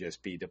who can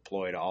just be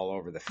deployed all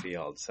over the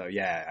field. So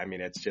yeah, I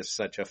mean, it's just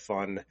such a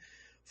fun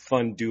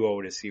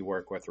duo to see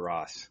work with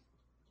Ross.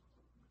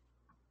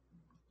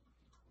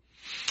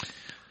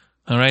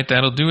 All right,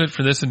 that'll do it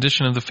for this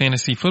edition of the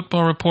Fantasy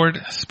Football Report.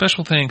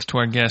 Special thanks to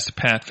our guest,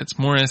 Pat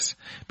Fitzmaurice.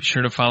 Be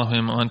sure to follow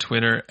him on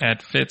Twitter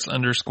at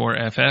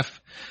 @Fitz_FF.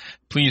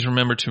 Please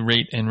remember to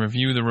rate and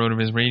review the Road of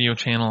His Radio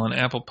channel on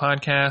Apple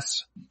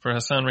Podcasts. For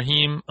Hassan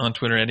Rahim, on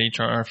Twitter at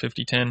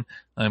HRR5010.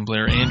 I'm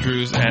Blair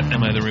Andrews at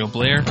Am I the Real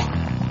Blair?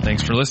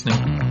 Thanks for listening.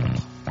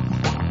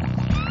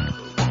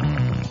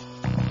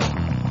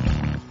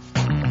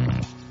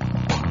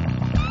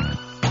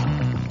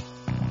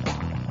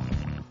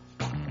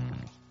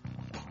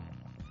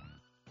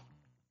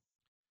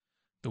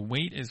 The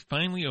wait is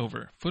finally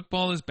over.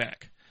 Football is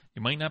back.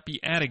 You might not be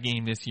at a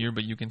game this year,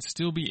 but you can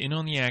still be in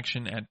on the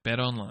action at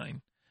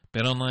BetOnline.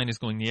 BetOnline is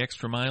going the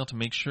extra mile to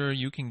make sure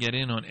you can get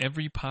in on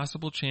every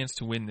possible chance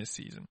to win this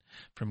season.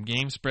 From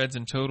game spreads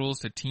and totals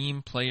to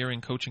team, player,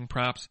 and coaching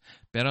props,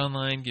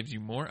 BetOnline gives you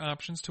more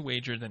options to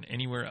wager than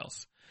anywhere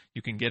else.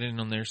 You can get in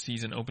on their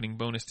season opening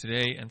bonus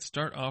today and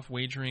start off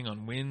wagering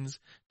on wins,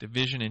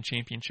 division, and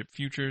championship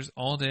futures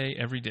all day,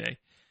 every day.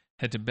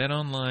 Head to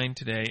BetOnline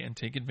today and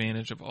take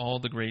advantage of all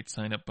the great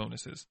sign-up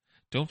bonuses.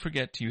 Don't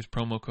forget to use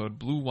promo code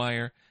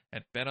BLUEWIRE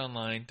at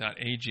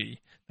betonline.ag.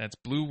 That's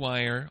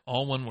BLUEWIRE,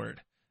 all one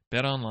word.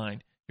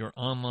 BetOnline, your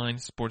online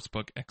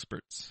sportsbook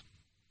experts.